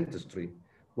of dentistry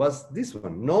was this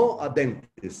one, no a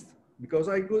dentist, because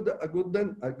I good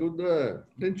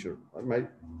denture. My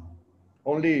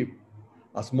only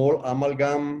a small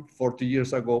amalgam 40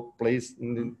 years ago placed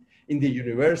in the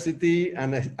university,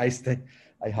 and I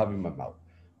have in my mouth.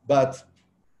 But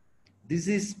this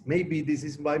is my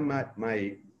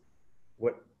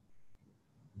what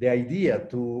the idea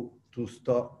to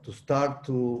start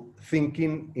to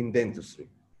thinking in dentistry.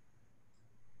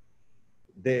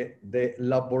 The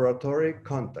laboratory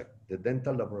contact, the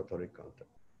dental laboratory contact.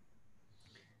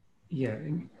 Yeah,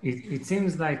 it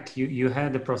seems like you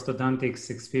had a prosthodontics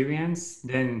experience,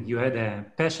 then you had a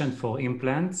passion for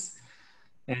implants,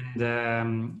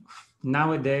 and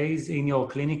nowadays in your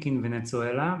clinic in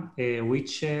Venezuela,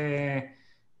 which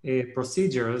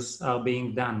procedures are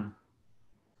being done?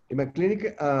 In my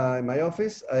clinic, in my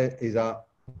office, is a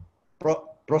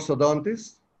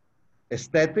prosthodontist,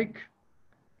 aesthetic,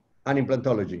 and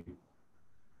implantology.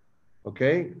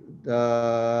 Okay,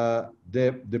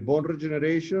 the bone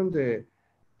regeneration,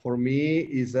 for me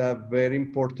is very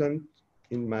important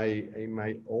in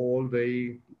my all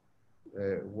day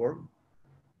work.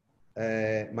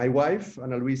 My wife,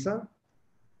 Ana Luisa,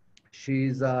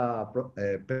 she's a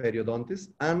periodontist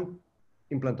and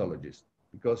implantologist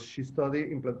because she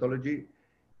studied implantology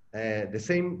the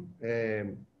same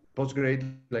postgrad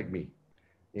like me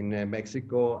in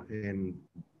Mexico and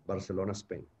Barcelona,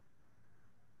 Spain.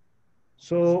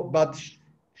 So, but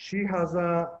she has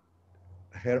her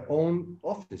own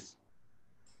office,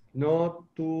 not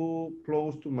too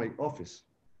close to my office,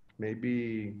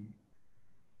 maybe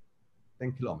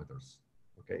 10 kilometers,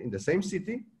 okay, in the same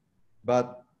city,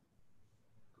 but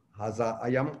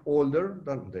I am older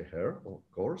than her, of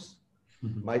course.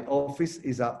 Mm-hmm. My office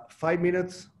is 5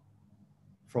 minutes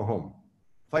from home,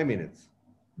 5 minutes.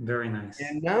 Very nice.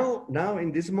 And now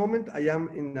in this moment, I am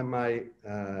in my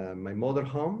mother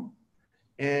home,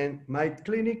 and my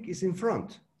clinic is in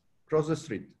front, across the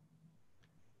street.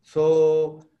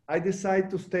 So I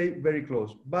decide to stay very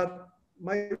close. But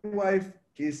my wife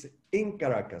is in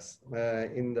Caracas,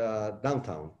 in the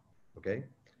downtown, okay?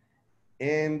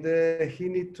 And he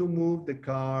need to move the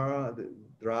car,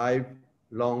 drive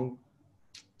long,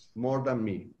 more than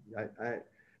me.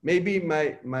 Maybe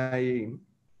my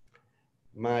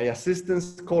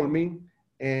assistants called me,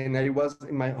 and I was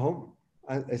in my home.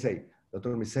 I say,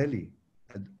 Dr. Miselli,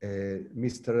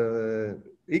 Mr.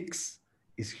 X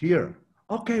is here.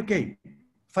 Okay,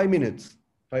 5 minutes.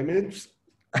 5 minutes,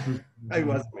 I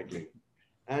was in my clinic.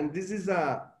 And this is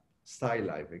a style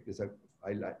life, because I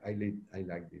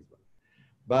like this one.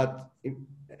 But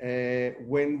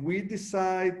when we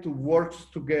decide to work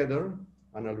together,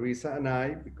 Ana Luisa and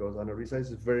I, because Ana Luisa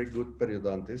is a very good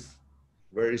periodontist,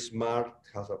 very smart,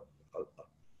 has a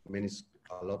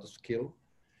lot of skill,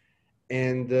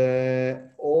 and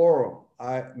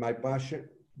my patient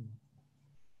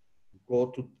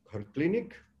go to her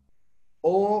clinic,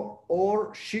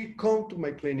 or she come to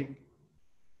my clinic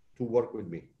to work with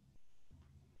me.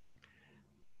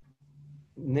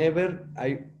 Never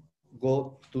I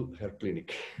go to her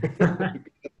clinic.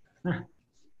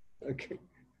 Okay.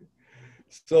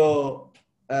 So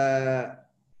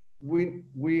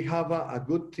we have a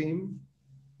good team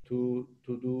to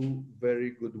do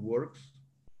very good works.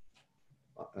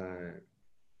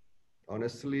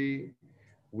 Honestly,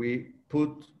 we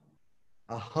put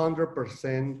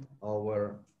 100%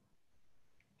 our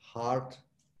heart,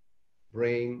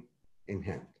 brain, in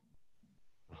hand.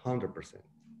 100%.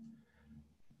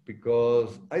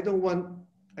 Because I don't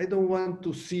want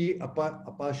to see a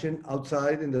patient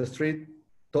outside in the street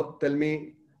tell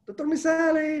me, Dr.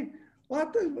 Miselli,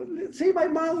 what? See my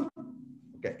mouth.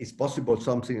 Okay, it's possible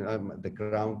something the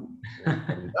ground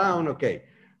down. Okay,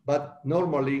 but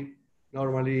normally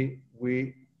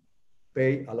we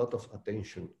pay a lot of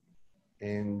attention,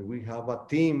 and we have a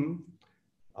team.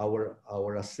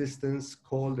 Our assistants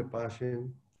call the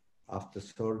patient after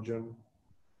surgeon.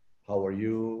 How are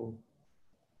you?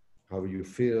 how you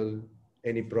feel,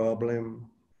 any problem,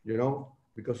 you know,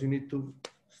 because you need to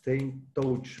stay in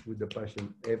touch with the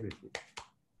patient every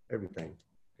time.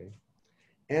 Okay,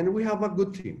 and we have a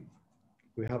good team.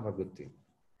 We have a good team.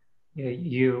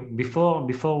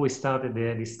 Before we started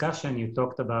the discussion, you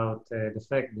talked about the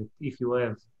fact that if you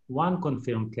have one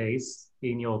confirmed case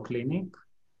in your clinic,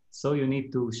 so you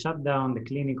need to shut down the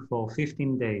clinic for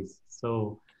 15 days.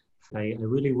 So I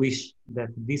really wish that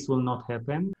this will not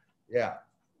happen. Yeah,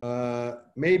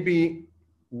 maybe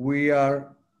we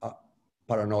are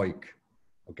paranoid,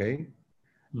 okay,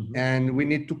 and we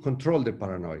need to control the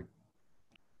paranoia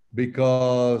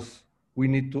because we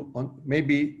need to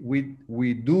maybe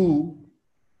we do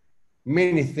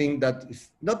many things that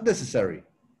is not necessary,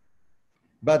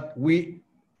 but we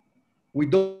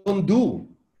don't do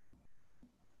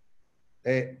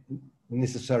a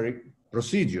necessary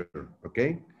procedure,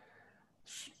 okay?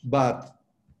 But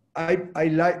I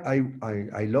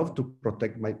love to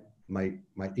protect my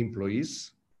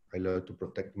employees. I love to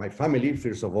protect my family,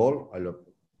 first of all. I love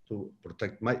to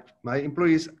protect my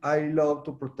employees. I love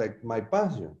to protect my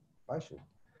passion.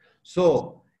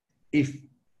 So if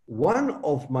one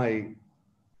of my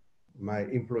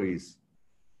employees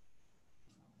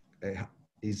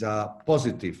is a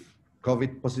positive,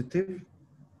 COVID positive,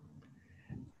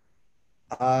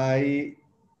 I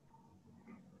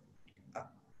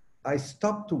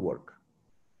stop to work.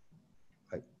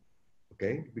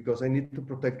 Okay, because I need to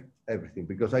protect everything,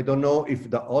 because I don't know if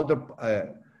the other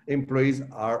employees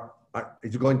are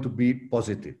it's going to be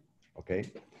positive.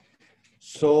 Okay,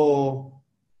 so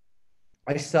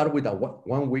I start with a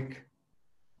 1 week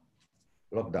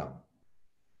lockdown.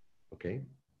 Okay,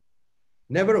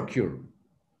 never occur,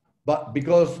 but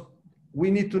because we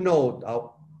need to know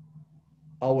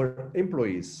our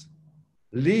employees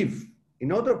live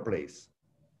in other place.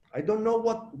 I don't know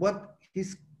what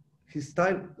his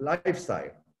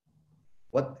lifestyle,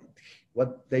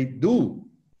 what they do.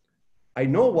 I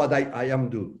know what I am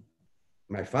do.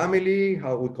 My family,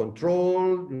 how we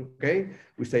control. Okay,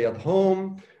 we stay at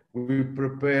home. We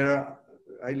prepare.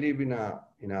 I live in a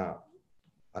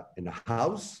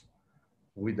house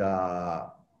with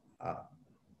a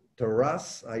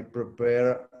terrace. I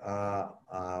prepare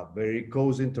a very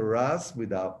cozy terrace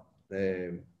with a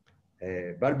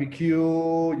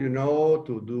barbecue, you know,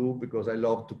 to do, because I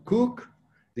love to cook.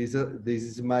 This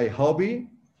is my hobby.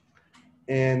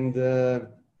 And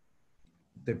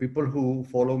the people who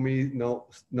follow me know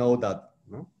that.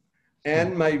 No?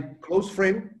 And my close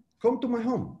friend come to my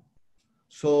home.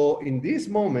 So in this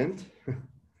moment,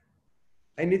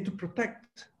 I need to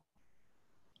protect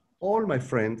all my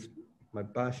friends, my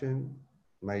passion,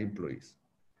 my employees.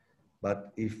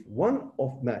 But if one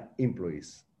of my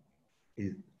employees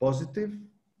is positive,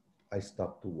 I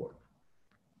stop to work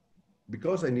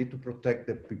because I need to protect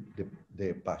the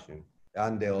patient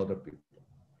and the other people.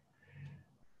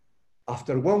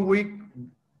 After 1 week,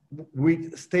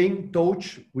 we stay in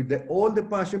touch with all the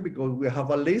patient, because we have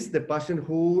a list, the patient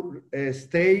who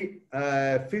stay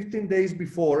 15 days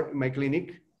before in my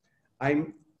clinic.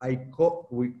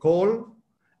 We call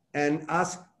and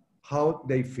ask how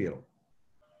they feel.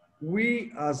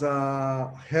 We, as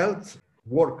a health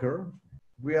worker,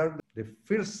 we are the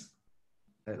first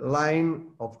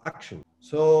line of action.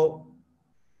 So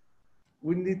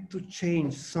we need to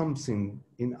change something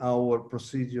in our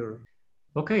procedure.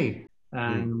 Okay,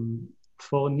 and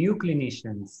for new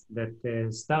clinicians that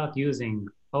start using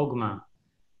OGMA,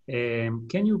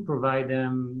 can you provide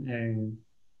them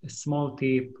a small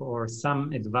tip or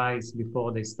some advice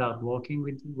before they start working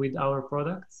with our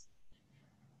products?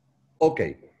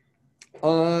 Okay,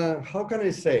 how can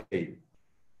I say?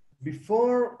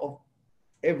 Before of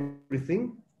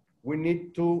everything, we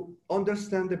need to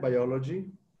understand the biology,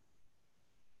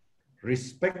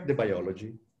 respect the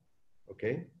biology,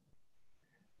 okay?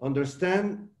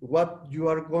 Understand what you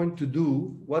are going to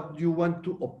do, what you want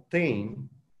to obtain,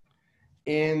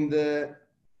 and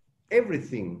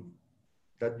everything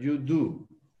that you do,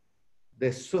 the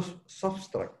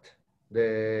substract,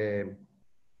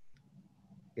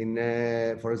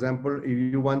 for example, if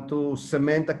you want to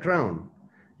cement a crown,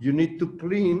 you need to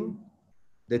clean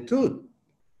the tooth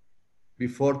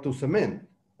before to cement,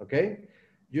 okay?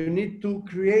 You need to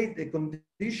create a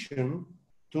condition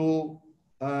to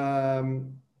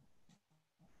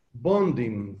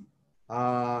bonding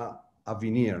a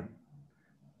veneer.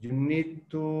 You need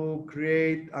to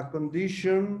create a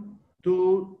condition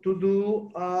to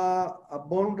do a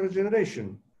bone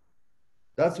regeneration.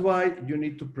 That's why you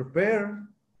need to prepare,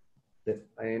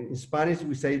 and in Spanish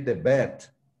we say the bed,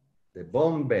 the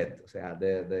bone bed.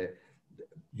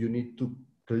 You need to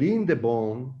clean the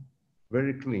bone,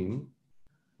 very clean,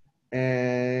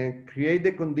 and create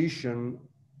the condition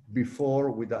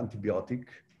before with antibiotic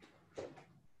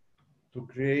to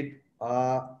create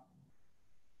a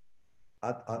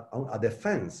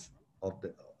defense of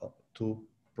the to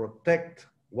protect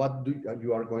what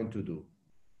you are going to do.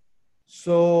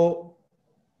 So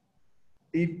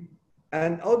if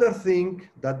another thing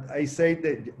that I say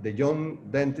that the young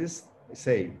dentist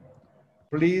say,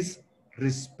 please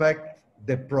respect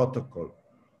the protocol.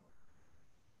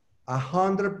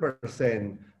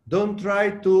 100%. Don't try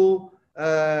to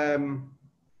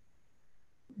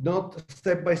not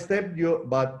step by step,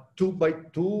 but two by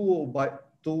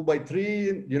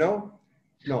three, you know?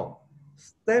 No,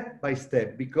 step by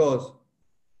step, because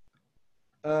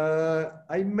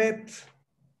I met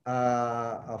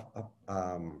a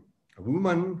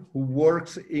woman who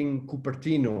works in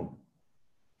Cupertino,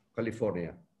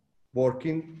 California,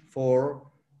 working for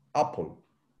Apple.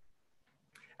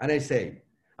 And I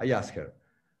asked her,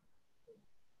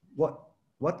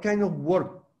 what kind of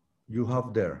work you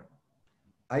have there?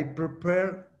 I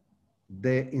prepare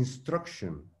the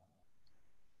instruction.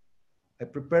 I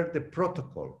prepare the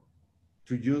protocol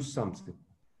to use something.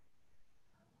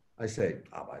 I say,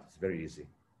 but it's very easy.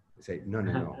 I say, no,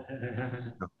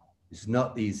 it's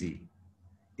not easy.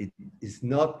 It is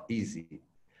not easy.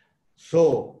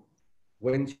 So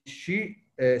when she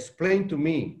explained to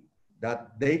me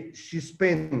that she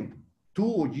spent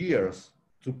 2 years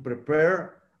to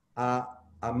prepare a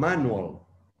manual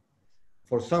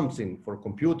for something, for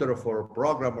computer or for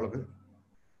program,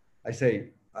 I say,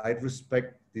 I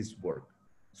respect this work.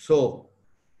 So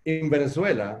in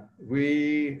Venezuela,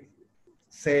 we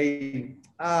say,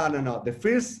 no, the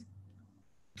first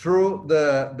through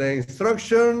the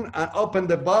instruction and open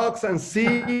the box and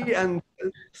see and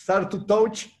start to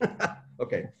touch.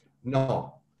 Okay,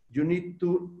 no, you need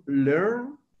to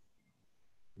learn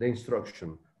the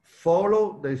instruction,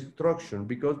 follow the instruction,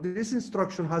 because this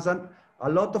instruction has a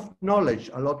lot of knowledge,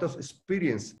 a lot of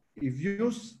experience. If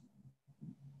you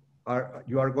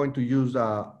are going to use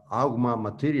AUGMA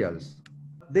materials,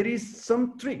 there is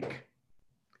some trick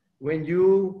when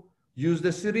you use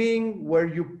the syringe where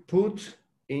you put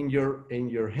in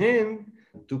your hand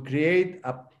to create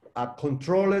a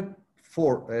controlled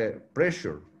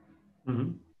pressure.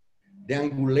 Mm-hmm. The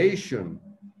angulation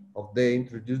of the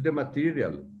introduced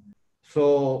material.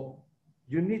 So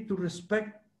you need to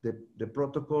respect the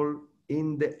protocol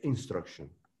in the instruction,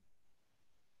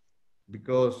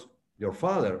 because your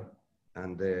father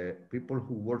and the people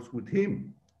who works with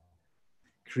him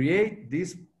create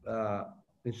this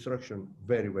instruction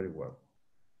very, very well.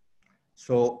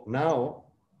 So now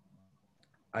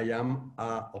I am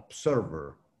an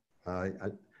observer.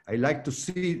 I like to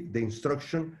see the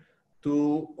instruction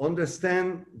to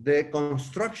understand the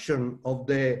construction of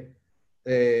the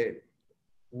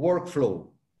workflow,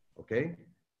 okay?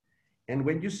 And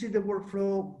when you see the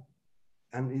workflow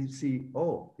and you see,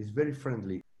 oh, it's very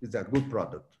friendly, it's a good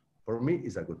product. For me,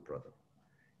 it's a good product.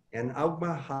 And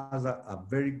AUGMA has a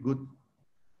very good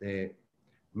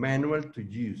manual to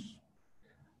use.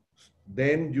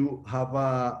 Then you have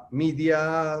a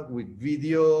media with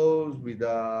videos, with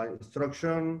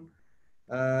instruction.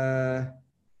 I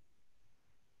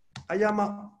am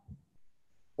an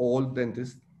old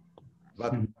dentist,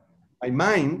 but my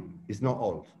mind is not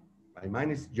old. My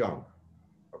mind is young,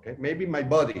 okay? Maybe my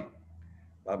body,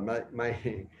 but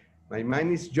my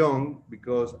mind is young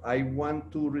because I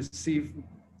want to receive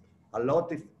a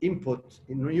lot of input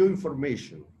in new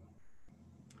information.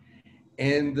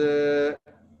 And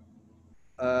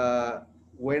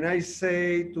when I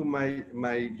say to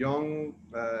my young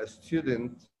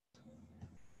student,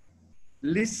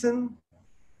 listen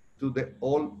to the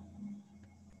old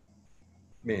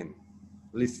men,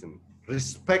 listen,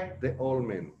 respect the old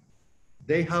men.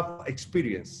 They have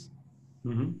experience.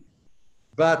 Mm-hmm.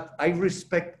 But I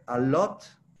respect a lot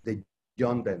the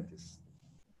young dentists.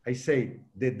 I say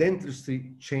the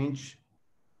dentistry changed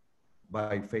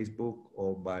by Facebook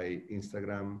or by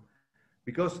Instagram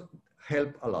because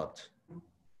help a lot.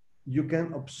 You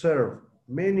can observe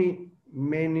many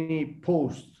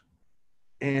posts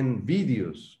and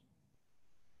videos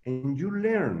and you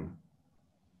learn.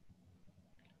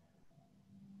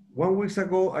 1 week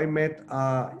ago, I met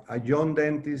a young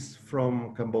dentist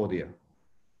from Cambodia.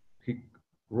 He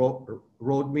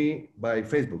wrote me by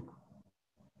Facebook.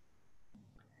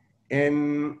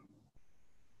 And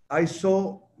I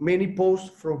saw many posts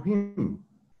from him,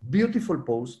 beautiful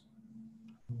posts,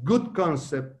 good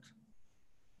concept,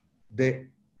 the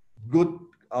good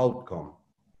outcome.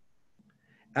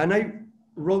 And I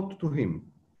wrote to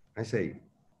him, I say,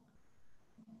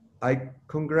 I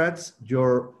congrats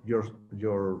your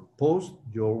post.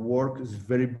 Your work is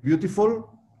very beautiful.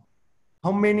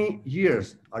 How many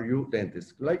years are you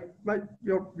dentist? Like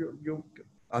you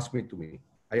ask me to me.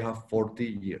 I have 40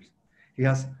 years. He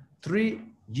has 3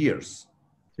 years.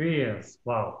 3 years.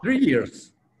 Wow. 3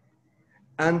 years.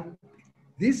 And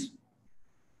this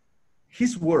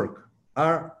his work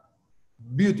are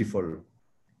beautiful,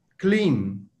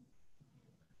 clean,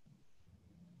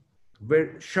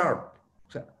 very sharp.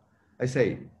 So I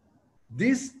say,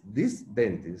 this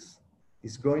dentist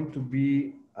is going to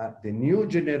be the new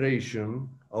generation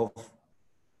of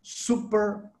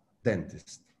super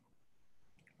dentist.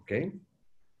 Okay.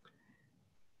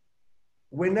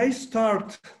 When I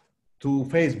start to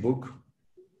Facebook,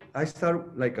 I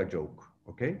start like a joke.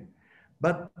 Okay,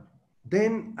 but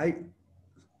then I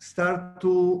start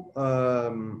to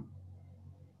uh,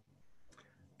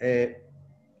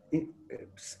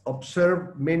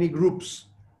 observe many groups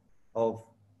of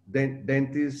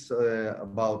dentists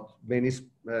about many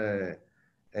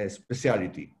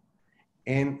specialty.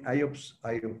 And I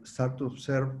start to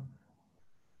observe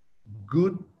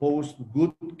good post,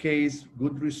 good case,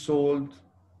 good result.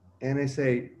 And I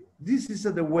say, this is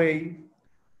the way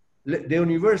the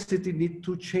university need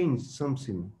to change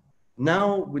something.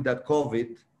 Now with that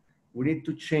COVID, we need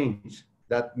to change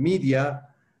that media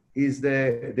is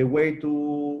the way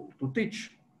to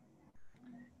teach.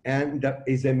 And that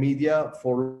is a media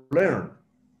for learn,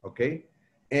 okay?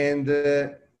 And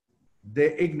the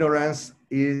ignorance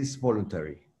is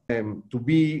voluntary. To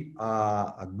be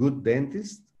a good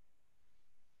dentist,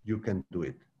 you can do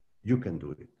it. You can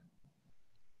do it.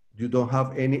 You don't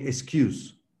have any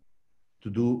excuse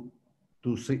to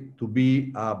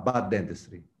be a bad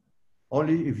dentistry.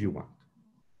 Only if you want.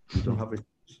 You don't have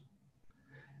excuse.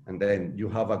 And then you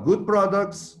have a good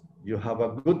products, you have a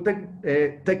good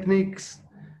techniques,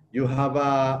 you have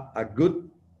a good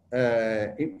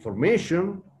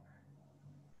information.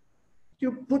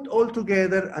 You put all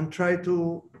together and try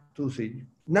to see.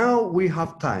 Now we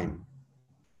have time.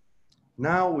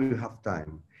 Now we have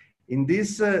time. In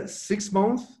these 6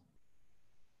 months,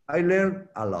 I learned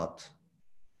a lot.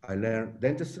 I learned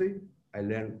dentistry. I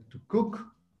learned to cook.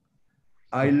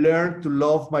 I learned to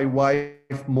love my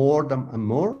wife more and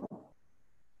more.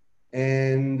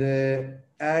 And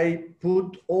I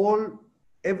put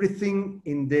everything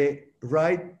in the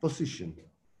right position.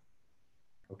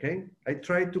 Okay? I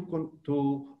try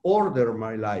to order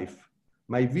my life,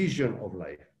 my vision of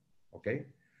life. Okay?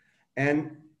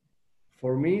 And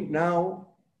for me now,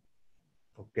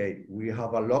 okay, we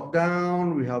have a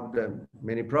lockdown, we have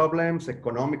many problems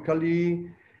economically,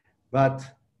 but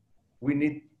we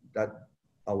need that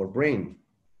our brain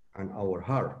and our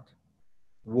heart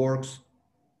works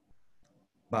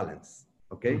balance,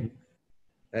 okay?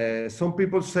 Some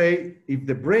people say if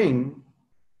the brain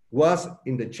was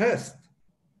in the chest,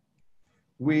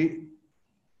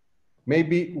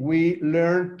 maybe we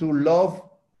learn to love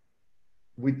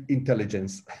with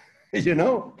intelligence, you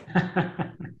know?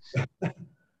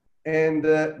 And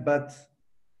but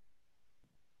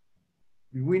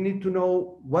we need to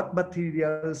know what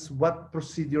materials, what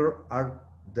procedure are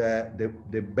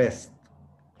the best.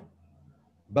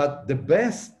 But the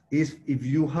best is if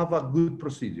you have a good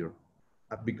procedure,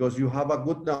 because you have a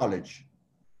good knowledge,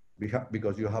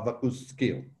 because you have a good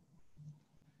skill.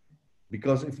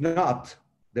 Because if not,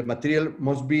 the material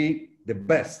must be the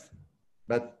best,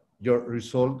 but your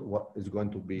result is going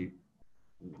to be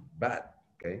bad,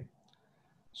 okay?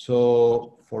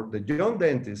 So for the young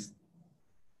dentist,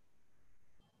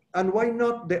 and why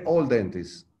not the old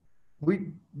dentist?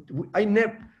 I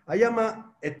am an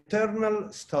eternal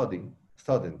student.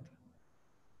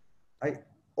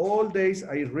 All days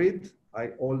I read.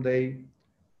 All day,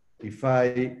 if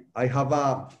I have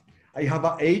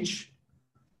a age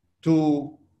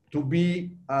to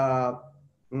be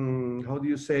how do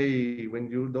you say when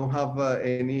you don't have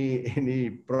any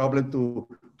problem to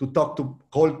talk to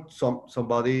call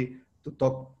somebody to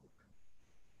talk.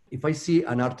 If I see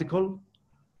an article,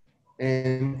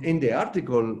 and in the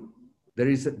article there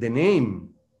is the name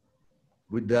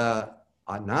with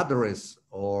an address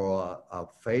or a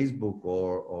Facebook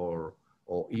or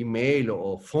email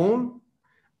or phone,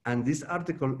 and this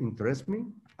article interests me,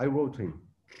 I wrote him.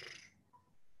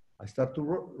 I started to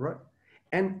write,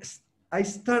 and I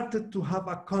started to have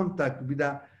a contact with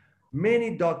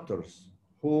many doctors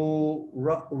who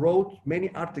wrote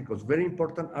many articles, very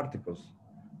important articles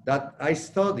that I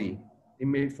study in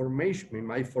my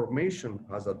formation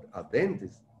as a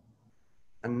dentist.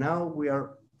 And now we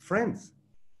are friends.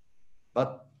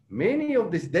 But many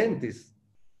of these dentists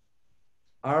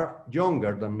are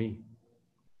younger than me.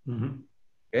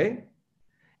 Okay?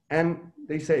 And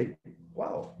they say,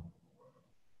 wow,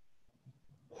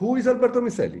 who is Alberto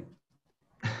Miselli?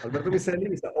 Alberto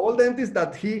Miselli is an old dentist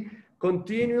that he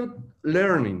continued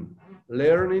learning,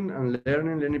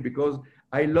 because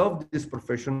I love this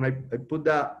profession. I put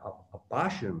a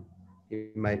passion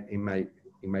in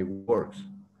my works.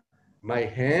 My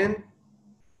hand,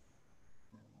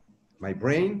 my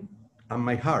brain, and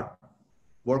my heart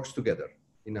works together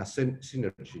in a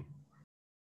synergy.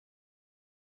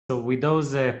 So with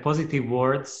those positive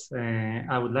words,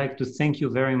 I would like to thank you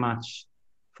very much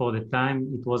for the time.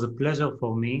 It was a pleasure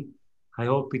for me. I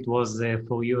hope it was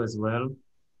for you as well.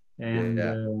 And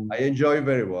Yeah, I enjoy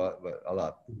very well, a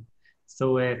lot. so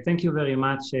thank you very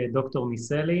much, Dr.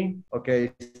 Miselli.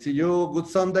 Okay, see you. Good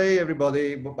Sunday,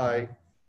 everybody. Bye-bye.